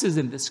taxes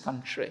in this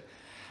country,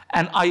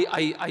 and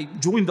I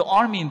joined the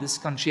army in this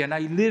country, and I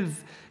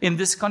live in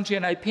this country,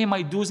 and I pay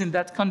my dues in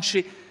that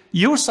country.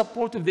 Your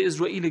support of the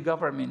Israeli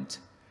government,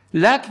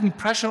 lacking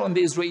pressure on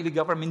the Israeli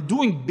government,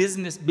 doing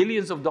business,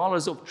 billions of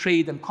dollars of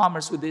trade and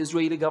commerce with the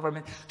Israeli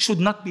government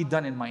should not be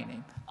done in my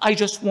name. I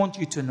just want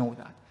you to know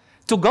that.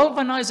 To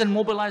galvanize and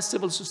mobilize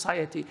civil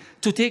society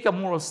to take a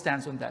moral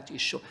stance on that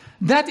issue.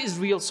 That is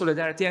real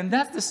solidarity, and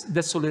that's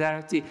the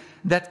solidarity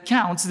that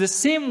counts the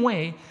same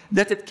way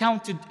that it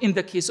counted in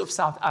the case of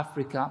South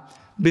Africa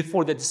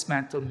before the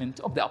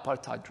dismantlement of the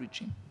apartheid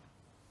regime.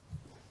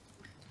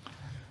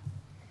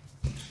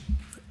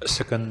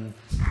 Second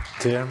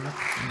term.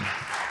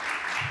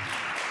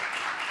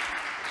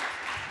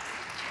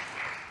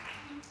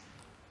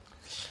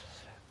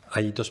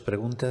 Hay dos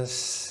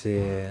preguntas.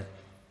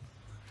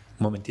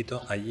 Un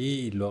momentito,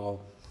 allí y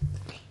luego...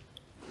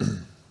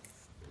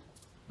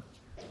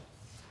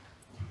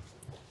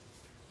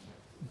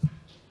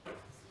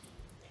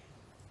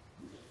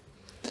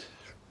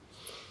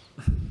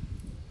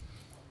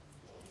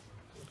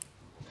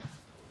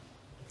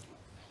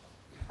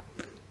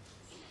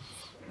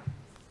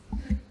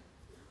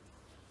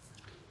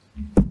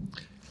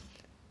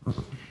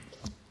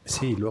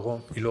 Sí, y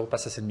luego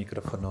pasas el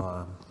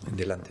micrófono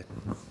delante.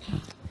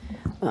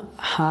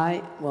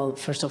 Hi. Well,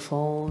 first of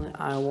all,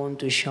 I want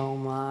to show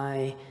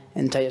my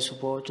entire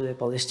support to the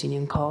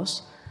Palestinian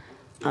cause.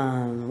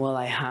 Well,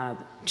 I had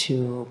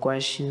two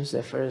questions.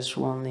 The first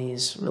one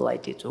is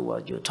related to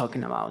what you're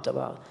talking about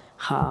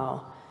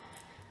how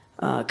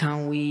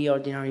can we,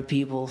 ordinary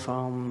people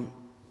from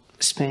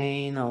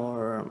Spain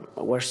or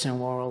Western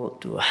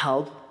world, to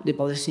help the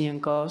Palestinian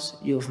cause.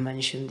 You've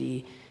mentioned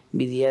the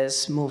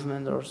BDS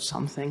movement or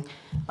something.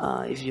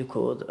 If you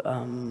could,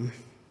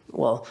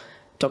 well,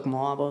 talk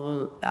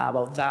more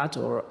about that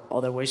or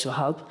other ways to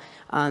help.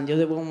 And the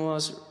other one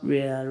was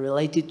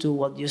related to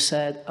what you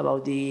said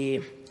about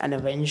an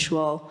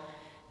eventual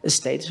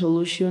state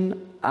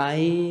solution.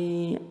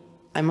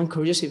 I'm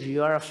curious if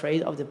you are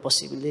afraid of the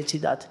possibility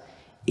that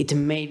it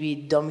may be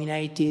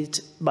dominated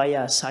by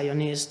a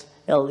Zionist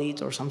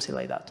elite or something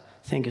like that.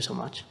 Thank you so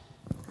much.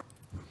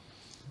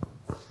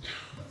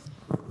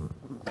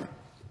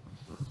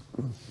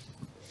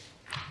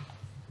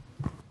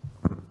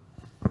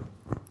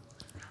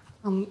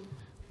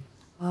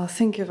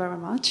 Thank you very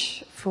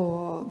much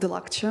for the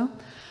lecture.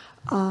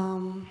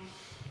 I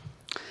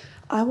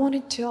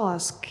wanted to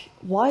ask,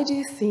 why do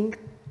you think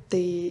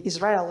the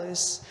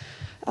Israelis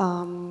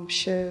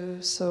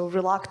show so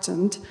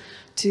reluctant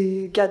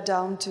to get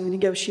down to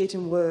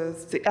negotiating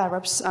with the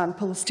Arabs and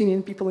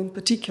Palestinian people in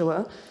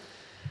particular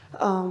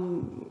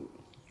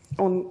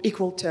on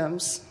equal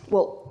terms?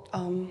 Well,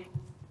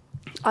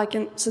 I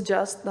can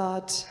suggest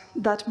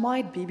that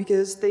might be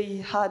because they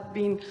had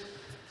been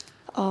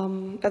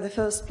at the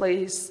first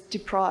place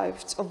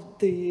deprived of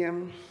the,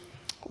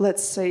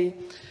 let's say,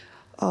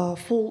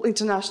 full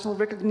international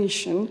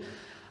recognition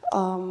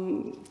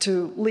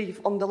to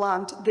live on the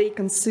land they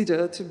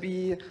consider to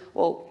be,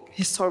 well,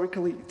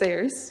 historically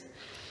theirs.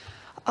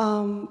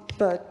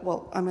 But,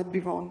 well, I might be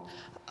wrong.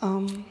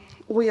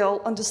 We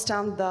all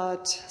understand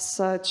that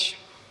such,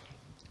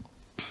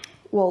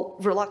 well,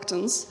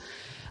 reluctance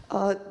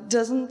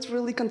doesn't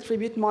really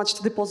contribute much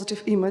to the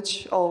positive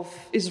image of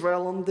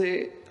Israel on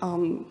the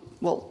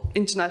well,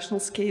 international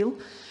scale,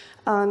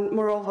 and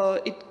moreover,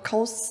 it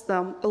costs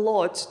them a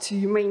lot to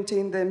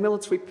maintain their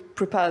military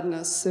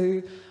preparedness.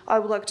 So I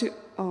would like to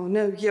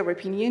know your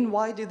opinion.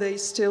 Why do they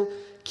still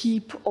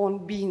keep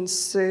on being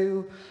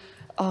so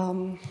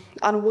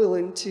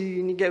unwilling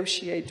to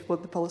negotiate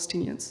with the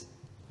Palestinians?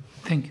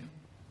 Thank you.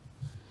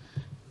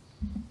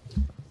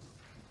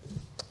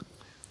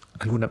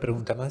 ¿Alguna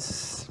pregunta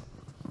más?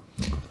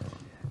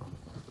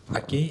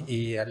 Aquí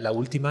y la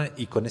última,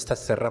 y con esta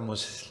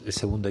cerramos el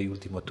segundo y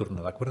último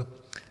turno, ¿de acuerdo?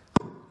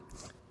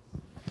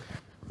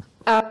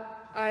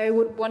 I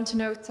would want to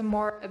know some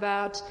more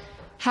about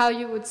how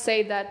you would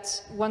say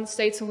that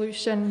one-state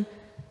solution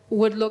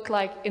would look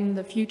like in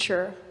the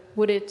future.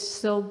 Would it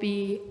still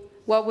be,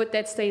 what would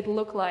that state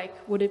look like?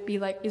 Would it be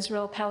like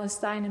Israel,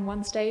 Palestine in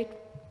one state?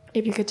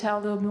 If you could tell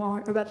a little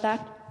more about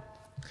that.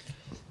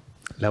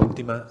 La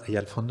última, ahí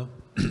al fondo.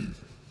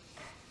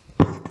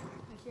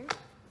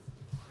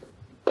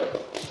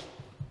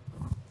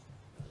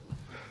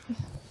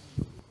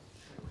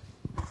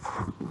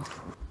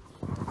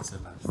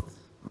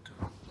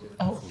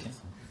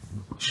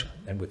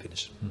 we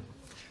finish.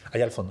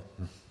 Allá al fondo.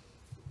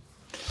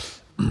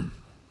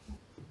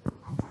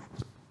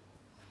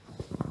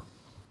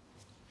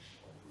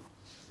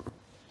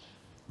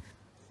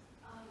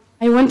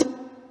 I want.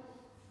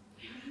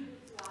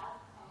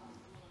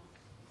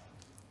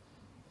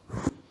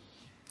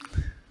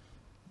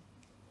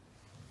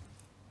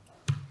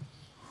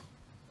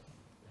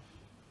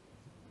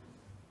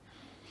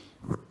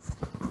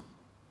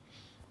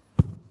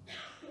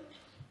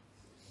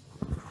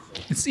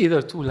 It's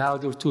either too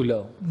loud or too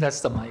low.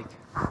 That's the mic.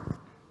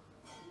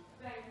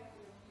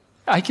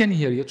 I can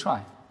hear you.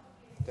 Try.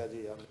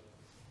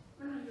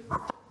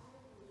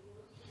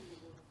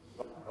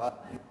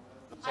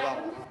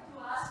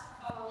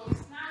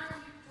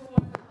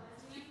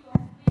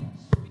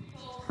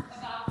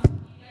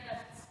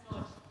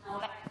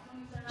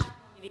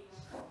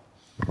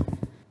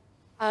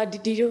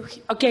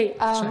 Okay,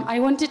 I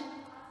wanted,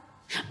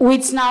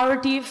 which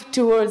narrative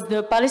towards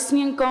the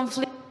Palestinian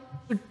conflict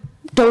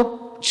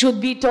should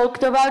be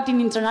talked about in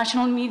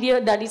international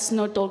media that is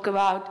not talked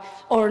about,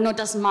 or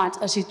not as much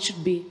as it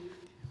should be?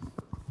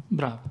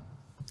 Bravo.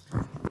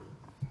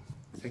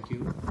 Thank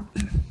you.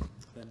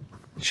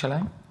 Shall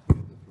I?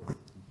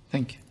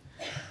 Thank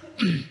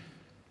you.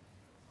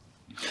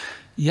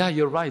 Yeah,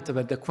 you're right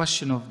about the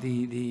question of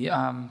the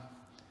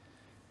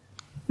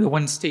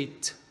one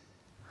state.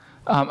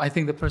 I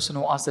think the person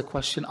who asked the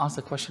question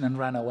and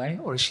ran away,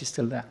 or is she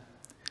still there?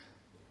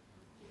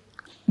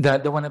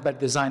 The one about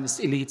the Zionist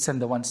elites and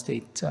the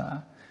one-state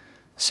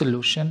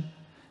solution.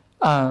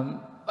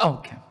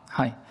 Okay,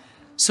 hi.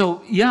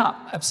 So yeah,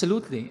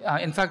 absolutely.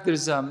 In fact,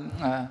 there's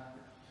I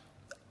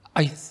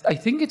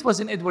think it was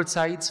in Edward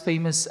Said's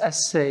famous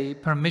essay,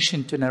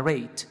 Permission to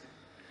Narrate,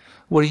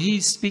 where he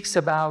speaks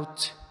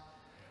about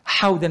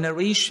how the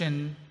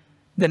narration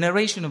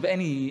of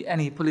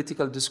any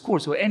political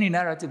discourse or any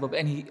narrative of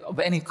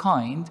any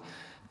kind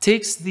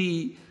takes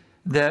the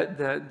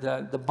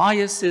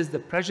biases, the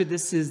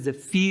prejudices, the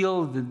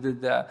feel,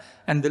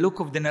 and the look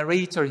of the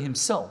narrator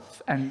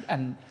himself,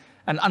 and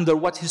under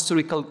what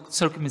historical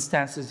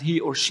circumstances he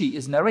or she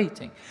is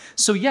narrating.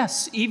 So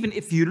yes, even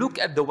if you look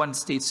at the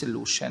one-state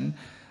solution,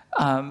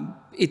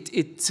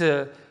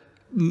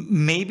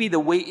 maybe the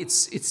way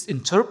it's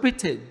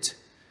interpreted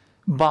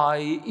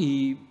by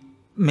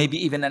maybe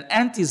even an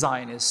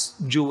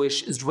anti-Zionist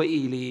Jewish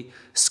Israeli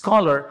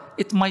scholar,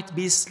 it might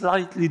be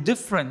slightly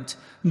different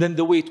than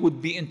the way it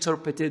would be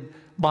interpreted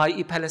by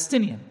a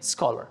Palestinian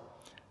scholar.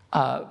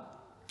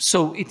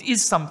 So it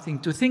is something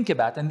to think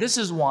about. And this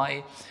is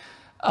why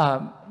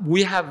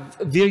we have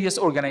various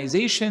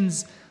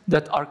organizations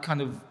that are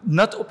kind of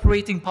not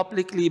operating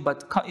publicly,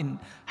 but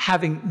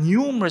having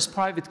numerous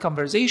private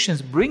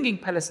conversations, bringing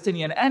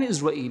Palestinian and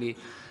Israeli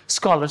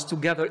scholars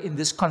together in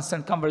this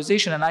constant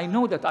conversation. And I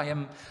know that I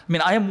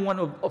am one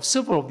of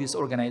several of these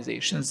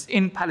organizations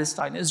in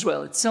Palestine,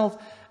 Israel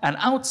itself, and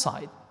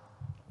outside.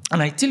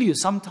 And I tell you,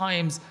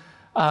 sometimes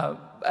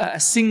a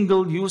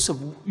single use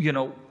of,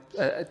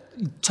 a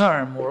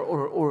term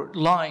or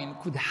line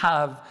could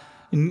have,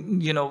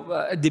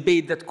 a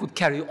debate that could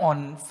carry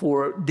on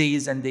for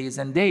days and days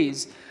and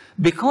days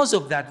because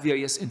of that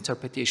various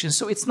interpretations.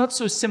 So it's not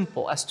so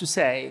simple as to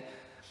say,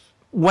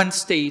 one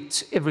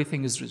state,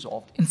 everything is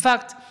resolved. In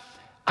fact,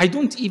 I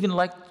don't even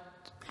like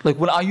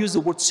when I use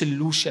the word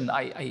solution,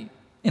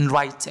 in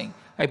writing,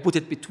 I put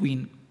it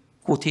between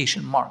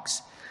quotation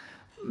marks.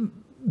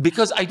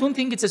 Because I don't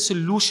think it's a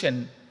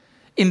solution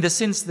in the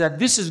sense that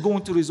this is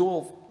going to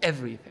resolve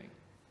everything.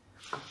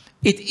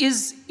 It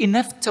is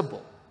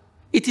inevitable.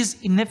 It is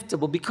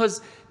inevitable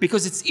because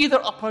it's either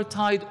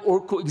apartheid or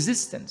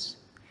coexistence.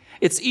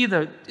 It's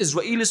either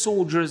Israeli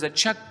soldiers at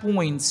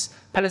checkpoints,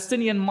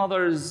 Palestinian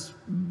mothers,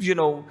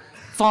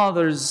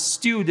 fathers,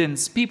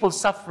 students, people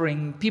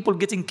suffering, people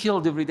getting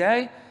killed every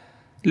day,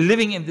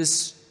 living in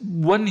this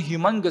one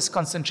humongous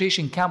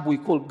concentration camp we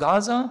call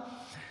Gaza,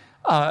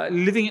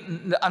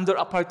 living under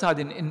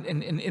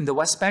apartheid in the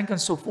West Bank and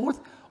so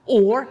forth,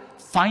 or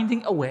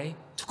finding a way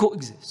to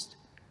coexist.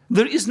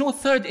 There is no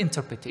third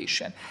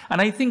interpretation. And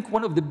I think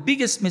one of the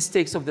biggest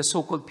mistakes of the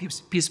so-called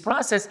peace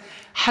process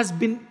has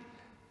been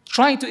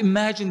trying to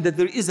imagine that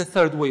there is a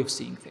third way of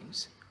seeing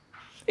things.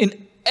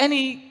 In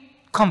any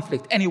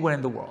conflict anywhere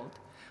in the world,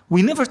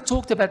 we never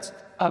talked about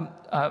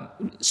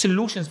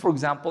solutions, for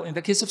example, in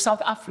the case of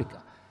South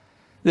Africa.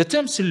 The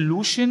term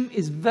solution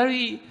is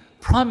very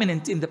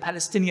prominent in the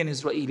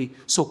Palestinian-Israeli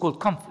so-called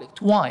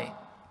conflict. Why?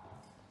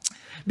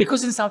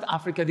 Because in South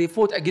Africa, they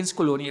fought against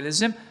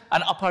colonialism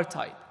and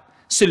apartheid.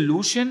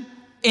 Solution,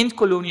 end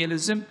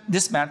colonialism,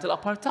 dismantle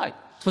apartheid.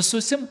 It was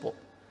so simple.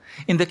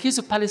 In the case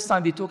of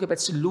Palestine, they talk about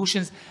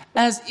solutions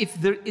as if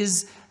there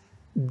is,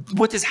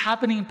 what is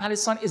happening in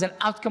Palestine is an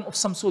outcome of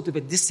some sort of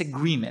a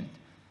disagreement.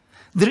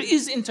 There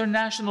is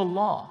international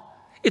law.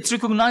 It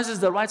recognizes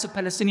the rights of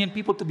Palestinian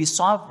people to be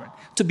sovereign,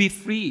 to be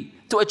free,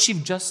 to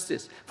achieve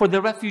justice, for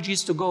the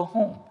refugees to go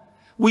home.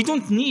 We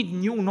don't need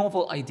new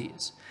novel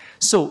ideas.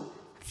 So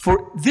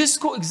for this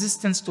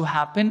coexistence to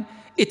happen,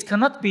 it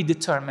cannot be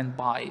determined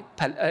by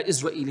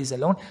Israelis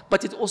alone,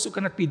 but it also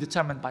cannot be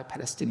determined by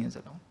Palestinians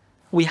alone.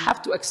 we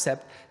have to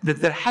accept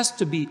that there has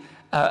to be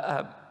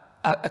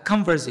a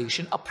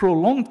conversation, a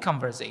prolonged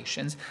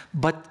conversations,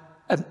 but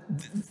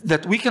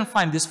that we can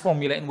find this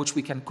formula in which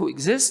we can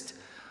coexist,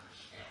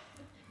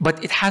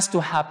 but it has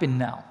to happen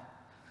now.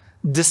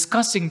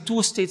 Discussing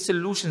two-state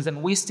solutions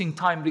and wasting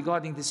time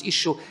regarding this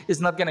issue is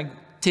not going to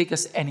take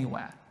us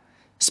anywhere.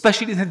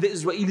 Especially that the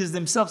Israelis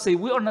themselves say,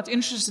 we are not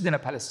interested in a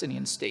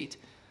Palestinian state.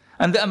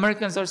 And the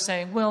Americans are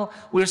saying, well,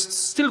 we're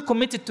still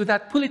committed to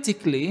that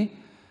politically,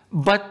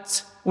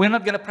 but we're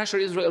not going to pressure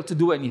Israel to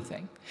do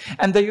anything.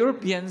 And the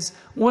Europeans,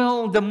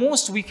 well, the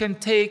most we can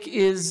take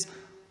is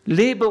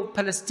label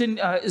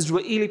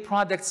Israeli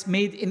products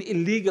made in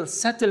illegal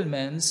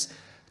settlements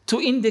to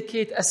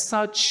indicate as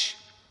such,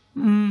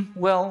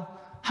 well,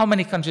 how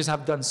many countries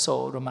have done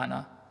so,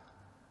 Romana?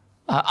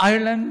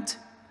 Ireland,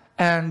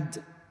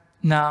 and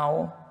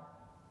now,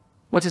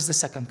 what is the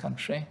second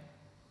country?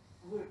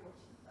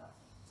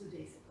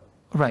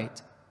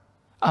 Right.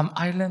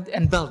 Ireland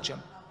and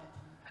Belgium.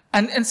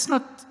 And it's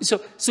not,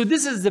 so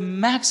this is the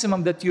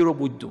maximum that Europe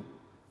would do,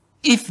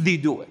 if they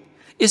do it,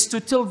 is to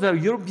tell their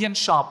European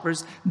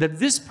shoppers that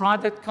this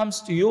product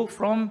comes to you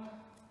from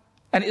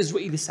an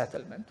Israeli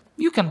settlement.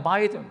 You can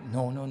buy it.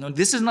 No,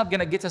 this is not going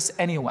to get us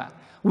anywhere.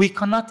 We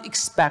cannot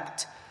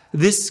expect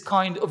this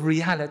kind of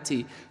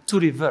reality to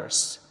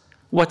reverse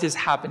what is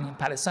happening in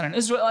Palestine and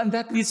Israel. And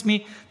that leads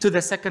me to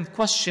the second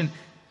question.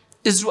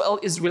 Israel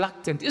is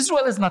reluctant.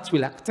 Israel is not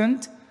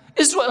reluctant.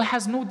 Israel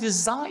has no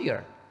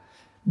desire.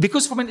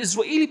 Because from an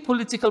Israeli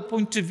political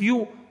point of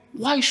view,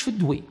 why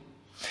should we?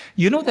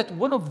 You know that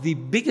one of the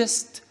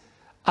biggest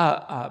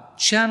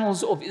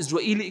channels of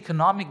Israeli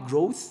economic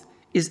growth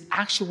is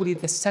actually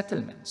the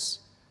settlements.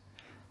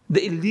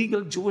 The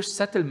illegal Jewish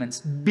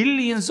settlements,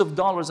 billions of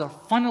dollars are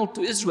funneled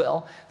to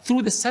Israel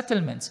through the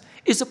settlements.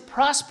 It's a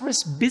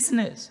prosperous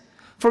business.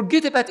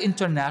 Forget about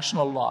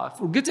international law.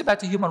 Forget about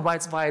the human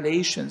rights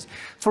violations.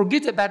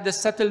 Forget about the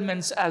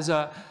settlements as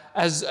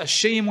a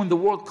shame on the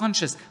world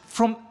conscious.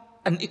 From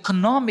an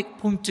economic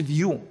point of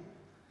view,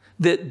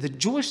 the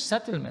Jewish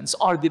settlements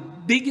are the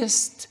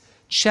biggest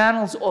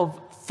channels of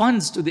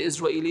funds to the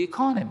Israeli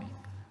economy.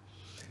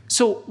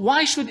 So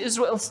why should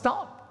Israel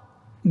stop?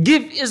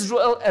 Give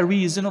Israel a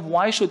reason of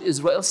why should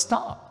Israel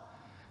stop.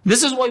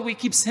 This is why we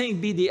keep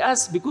saying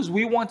BDS, because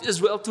we want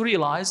Israel to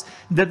realize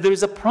that there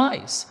is a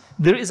price.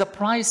 There is a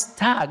price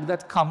tag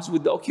that comes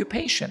with the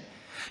occupation.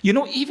 You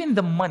know, even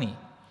the money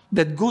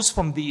that goes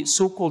from the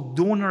so-called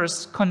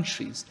donors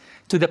countries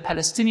to the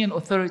Palestinian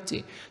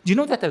Authority, do you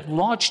know that a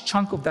large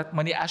chunk of that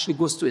money actually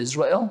goes to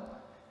Israel?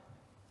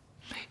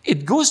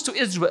 It goes to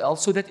Israel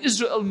so that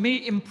Israel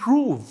may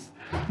improve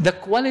the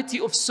quality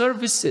of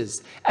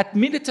services at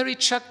military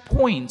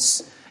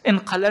checkpoints in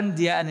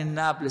Qalandia and in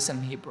Nablus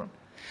and Hebron,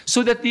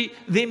 so that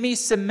they may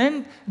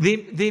cement,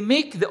 they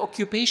make the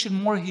occupation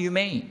more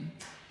humane.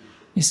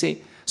 You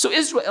see? So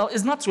Israel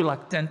is not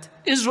reluctant.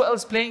 Israel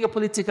is playing a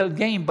political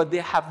game, but they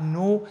have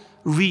no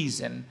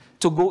reason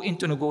to go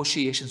into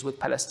negotiations with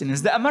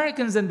Palestinians. The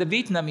Americans and the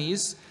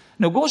Vietnamese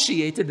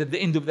negotiated at the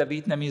end of the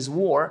Vietnamese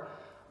war,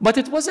 but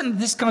it wasn't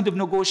this kind of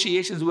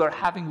negotiations we are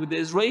having with the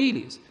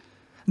Israelis.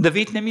 The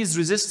Vietnamese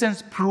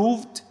resistance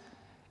proved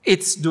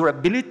its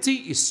durability,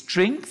 its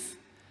strength,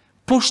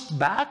 pushed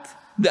back.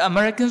 The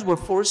Americans were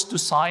forced to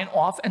sign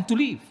off and to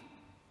leave.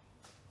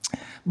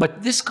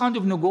 But this kind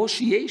of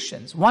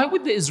negotiations, why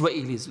would the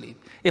Israelis leave?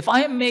 If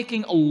I am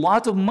making a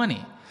lot of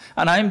money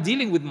and I am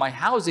dealing with my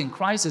housing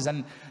crisis,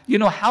 and you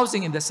know,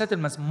 housing in the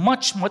settlements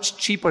much, much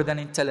cheaper than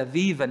in Tel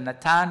Aviv and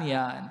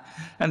Netanya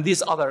and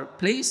these other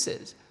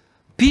places.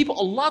 A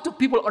lot of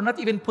people are not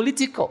even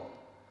political.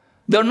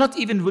 They're not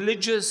even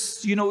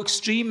religious, you know,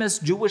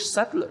 extremist Jewish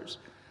settlers.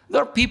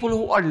 There are people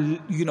who are,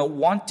 you know,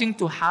 wanting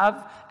to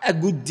have a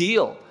good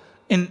deal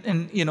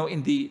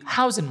in the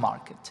housing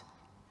market.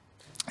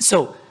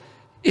 So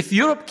if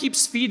Europe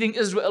keeps feeding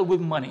Israel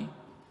with money,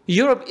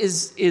 Europe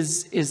is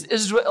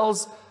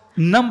Israel's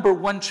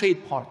 #1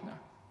 trade partner.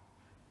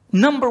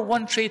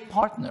 #1 trade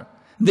partner.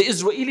 The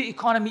Israeli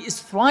economy is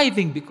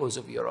thriving because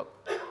of Europe.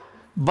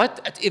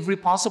 But at every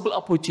possible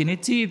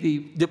opportunity, the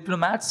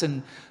diplomats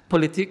and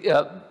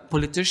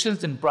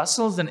politicians in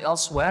Brussels and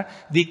elsewhere,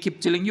 they keep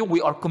telling you,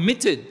 we are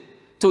committed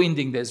to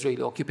ending the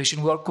Israeli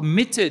occupation. We are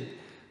committed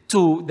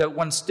to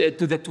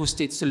the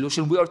two-state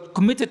solution. We are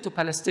committed to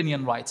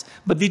Palestinian rights.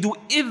 But they do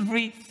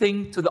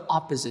everything to the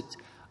opposite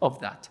of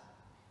that.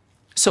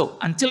 So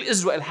until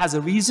Israel has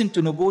a reason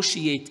to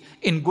negotiate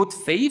in good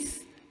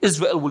faith,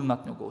 Israel will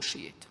not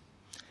negotiate.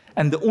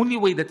 And the only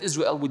way that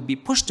Israel would be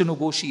pushed to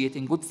negotiate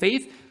in good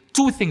faith,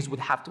 two things would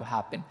have to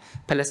happen: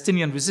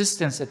 Palestinian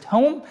resistance at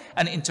home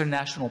and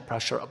international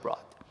pressure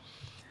abroad.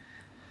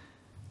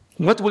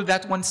 What will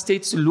that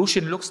one-state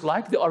solution look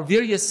like? There are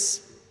various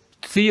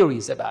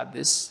theories about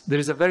this. There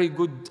is a very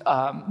good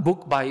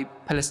book by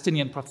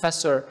Palestinian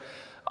professor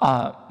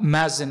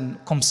Mazen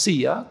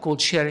Qamsiya called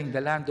Sharing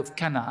the Land of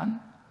Canaan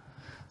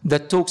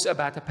that talks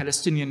about a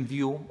Palestinian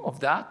view of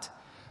that.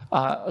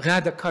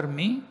 Ghada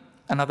Karmi,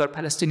 another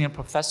Palestinian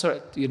professor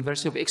at the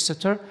University of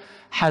Exeter,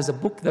 has a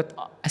book that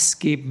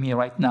escaped me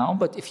right now,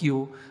 but if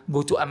you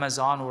go to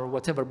Amazon or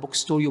whatever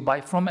bookstore you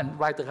buy from and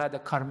write Ghada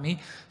Karmi,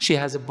 she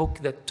has a book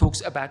that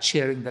talks about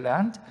sharing the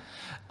land.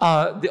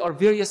 There are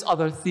various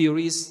other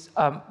theories,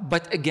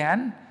 but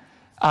again,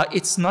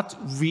 it's not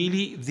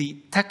really the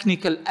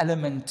technical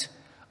element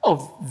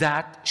of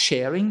that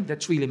sharing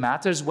that really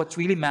matters. What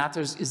really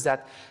matters is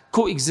that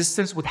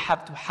coexistence would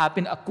have to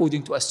happen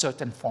according to a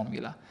certain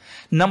formula.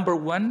 Number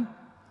one,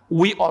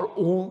 we are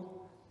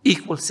all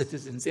equal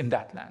citizens in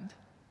that land.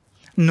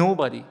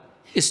 Nobody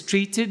is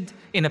treated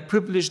in a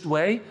privileged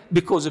way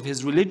because of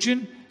his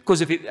religion, because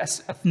of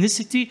his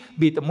ethnicity,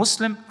 be it a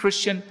Muslim,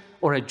 Christian,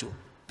 or a Jew,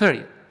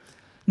 period.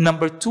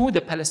 Number two,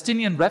 the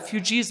Palestinian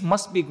refugees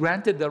must be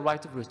granted the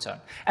right of return.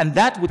 And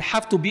that would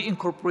have to be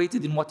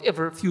incorporated in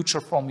whatever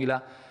future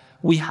formula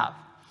we have.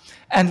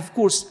 And of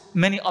course,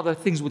 many other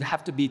things would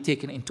have to be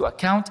taken into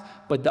account,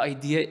 but the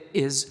idea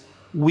is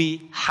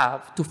we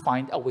have to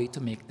find a way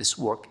to make this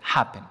work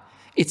happen.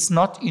 It's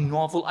not a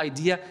novel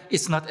idea,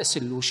 it's not a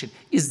solution,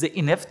 it's the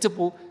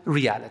inevitable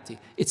reality.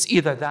 It's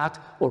either that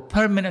or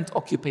permanent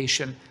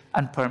occupation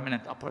and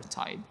permanent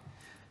apartheid.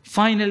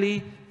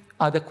 Finally,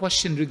 the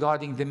question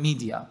regarding the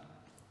media.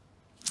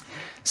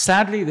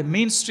 Sadly, the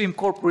mainstream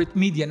corporate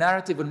media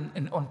narrative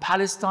on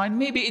Palestine,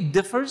 maybe it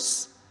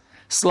differs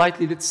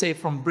slightly, let's say,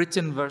 from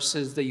Britain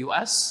versus the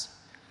US.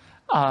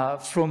 I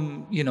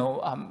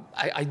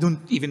don't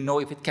even know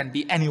if it can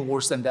be any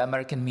worse than the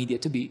American media,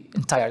 to be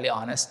entirely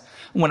honest.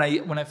 When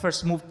I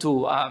first moved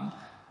to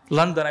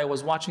London, I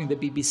was watching the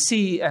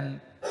BBC, and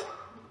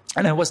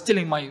I was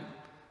telling my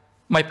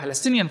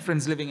Palestinian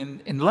friends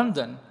living in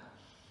London,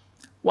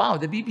 wow,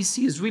 the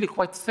BBC is really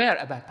quite fair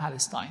about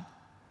Palestine.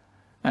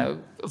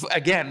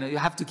 Again, you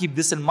have to keep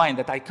this in mind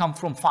that I come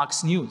from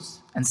Fox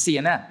News and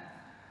CNN.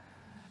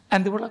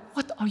 And they were like,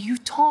 what are you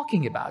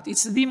talking about?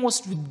 It's the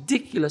most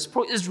ridiculous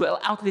pro-Israel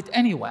outlet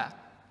anywhere.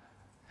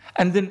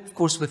 And then, of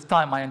course, with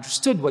time, I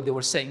understood what they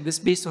were saying, this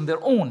based on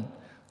their own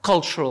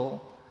cultural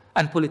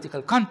and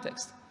political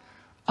context.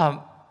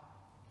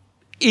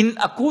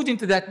 According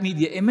to that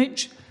media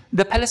image,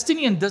 the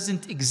Palestinian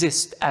doesn't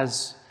exist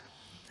as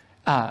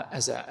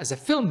a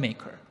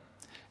filmmaker.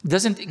 It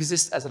doesn't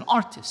exist as an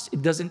artist.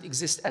 It doesn't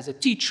exist as a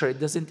teacher.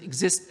 It doesn't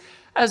exist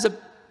as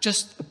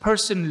just a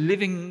person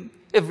living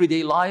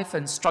everyday life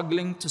and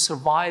struggling to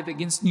survive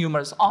against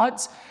numerous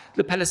odds.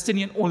 The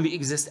Palestinian only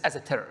exists as a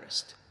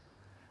terrorist,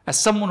 as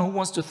someone who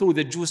wants to throw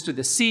the Jews to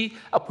the sea,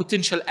 a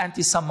potential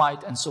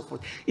anti-Semite, and so forth.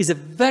 Is a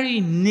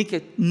very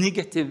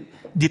negative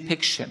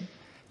depiction.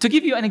 To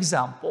give you an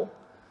example,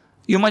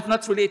 you might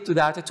not relate to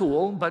that at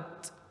all,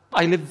 but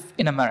I live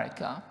in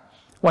America.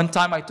 One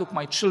time I took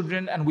my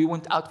children and we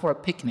went out for a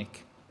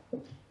picnic.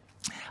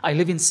 I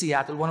live in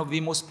Seattle, one of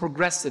the most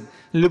progressive,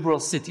 liberal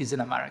cities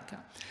in America.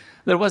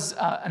 There was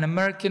an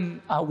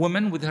American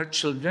woman with her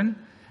children,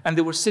 and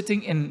they were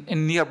sitting in a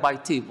nearby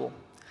table.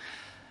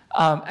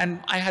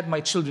 And I had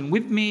my children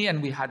with me,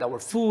 and we had our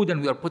food,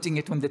 and we were putting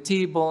it on the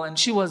table, and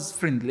she was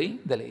friendly,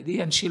 the lady,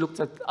 and she looked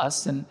at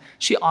us, and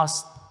she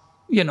asked,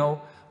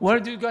 where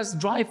do you guys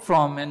drive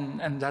from,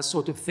 and that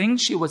sort of thing.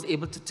 She was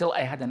able to tell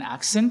I had an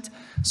accent,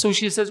 so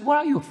she says, where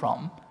are you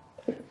from?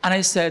 And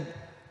I said,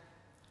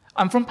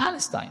 I'm from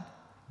Palestine.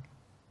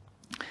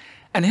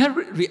 And her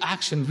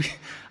reaction,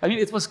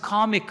 it was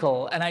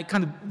comical, and I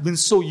kind of been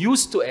so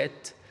used to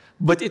it,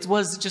 but it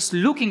was just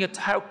looking at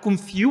how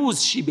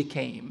confused she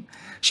became.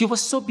 She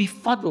was so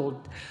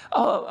befuddled.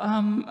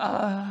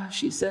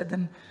 She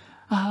said,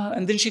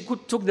 and then she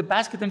took the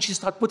basket and she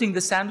started putting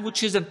the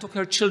sandwiches and took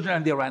her children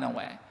and they ran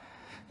away.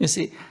 You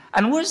see,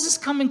 and where's this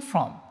coming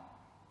from?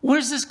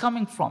 Where's this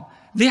coming from?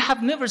 They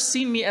have never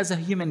seen me as a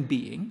human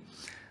being.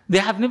 They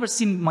have never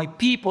seen my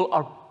people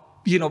or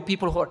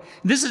people who are,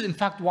 this is in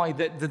fact why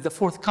the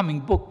forthcoming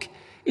book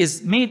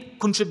is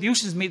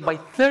contributions made by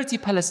 30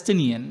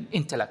 Palestinian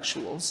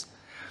intellectuals,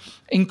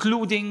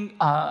 including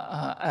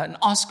an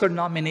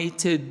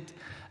Oscar-nominated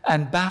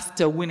and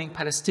BAFTA-winning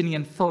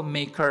Palestinian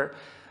filmmaker,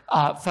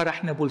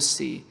 Farah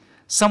Nabulsi,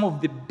 some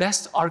of the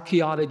best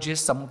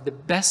archaeologists, some of the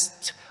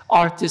best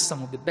artists,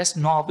 some of the best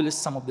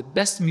novelists, some of the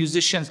best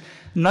musicians,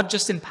 not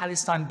just in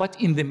Palestine, but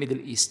in the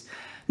Middle East.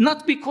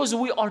 Not because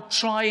we are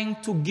trying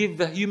to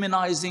give a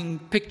humanizing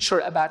picture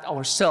about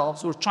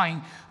ourselves or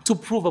trying to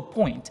prove a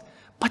point,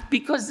 but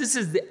because this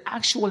is the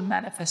actual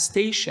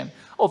manifestation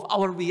of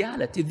our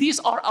reality. These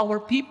are our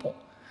people,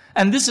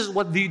 and this is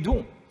what they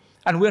do.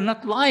 And we're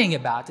not lying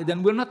about it,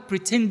 and we're not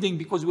pretending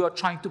because we are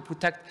trying to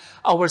protect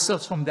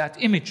ourselves from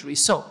that imagery.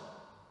 So,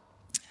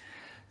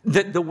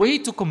 the way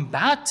to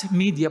combat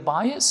media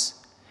bias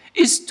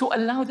is to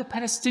allow the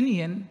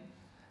Palestinian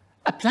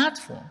a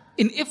platform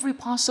in every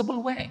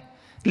possible way.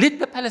 Let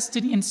the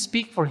Palestinian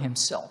speak for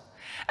himself.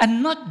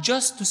 And not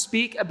just to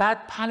speak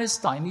about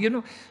Palestine. You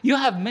know, you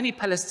have many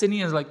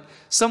Palestinians, like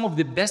some of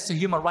the best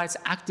human rights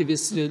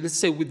activists, let's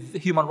say with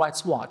Human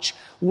Rights Watch,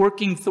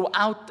 working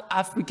throughout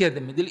Africa,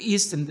 the Middle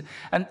East, and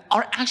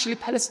are actually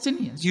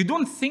Palestinians. You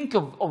don't think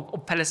of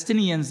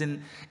Palestinians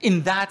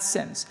in that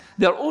sense.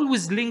 They're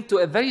always linked to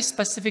a very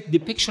specific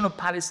depiction of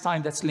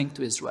Palestine that's linked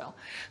to Israel.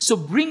 So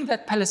bring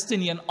that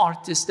Palestinian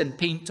artist and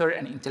painter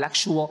and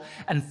intellectual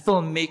and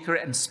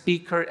filmmaker and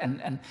speaker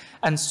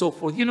and so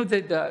forth. You know,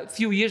 a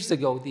few years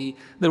ago,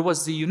 there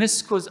was the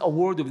UNESCO's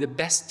award of the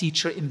best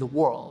teacher in the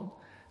world.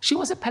 She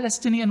was a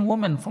Palestinian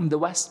woman from the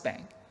West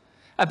Bank,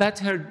 about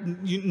her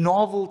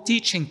novel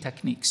teaching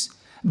techniques.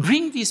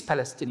 Bring these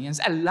Palestinians,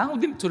 allow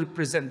them to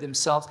represent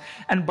themselves,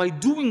 and by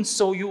doing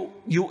so,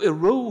 you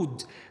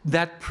erode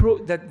that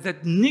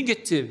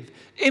negative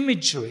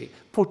imagery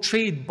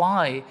portrayed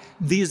by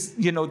these,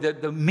 you know,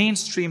 the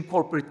mainstream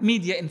corporate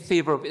media in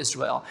favor of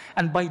Israel.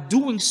 And by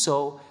doing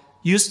so,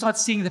 you start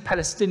seeing the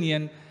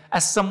Palestinian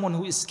as someone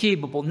who is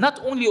capable, not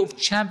only of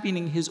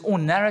championing his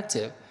own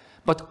narrative,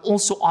 but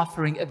also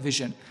offering a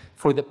vision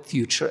for the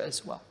future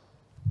as well.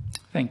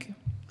 Thank you.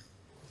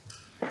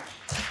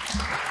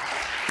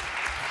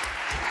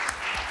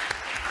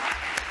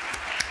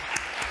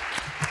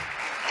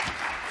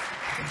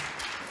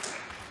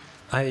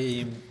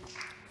 I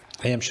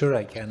am sure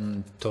I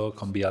can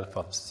talk on behalf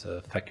of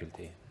the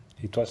faculty.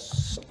 It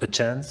was a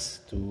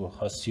chance to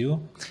host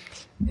you.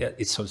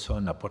 It's also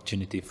an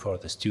opportunity for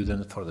the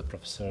students, for the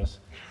professors,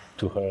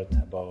 to hear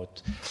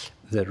about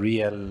the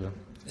real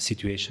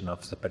situation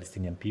of the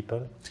Palestinian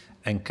people,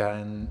 and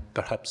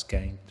perhaps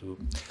to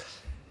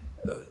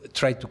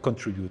try to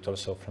contribute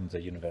also from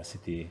the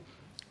university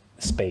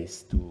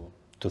space to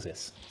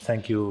this.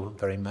 Thank you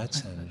very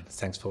much, and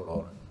thanks for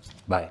all.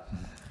 Bye.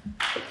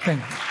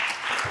 Thank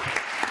you.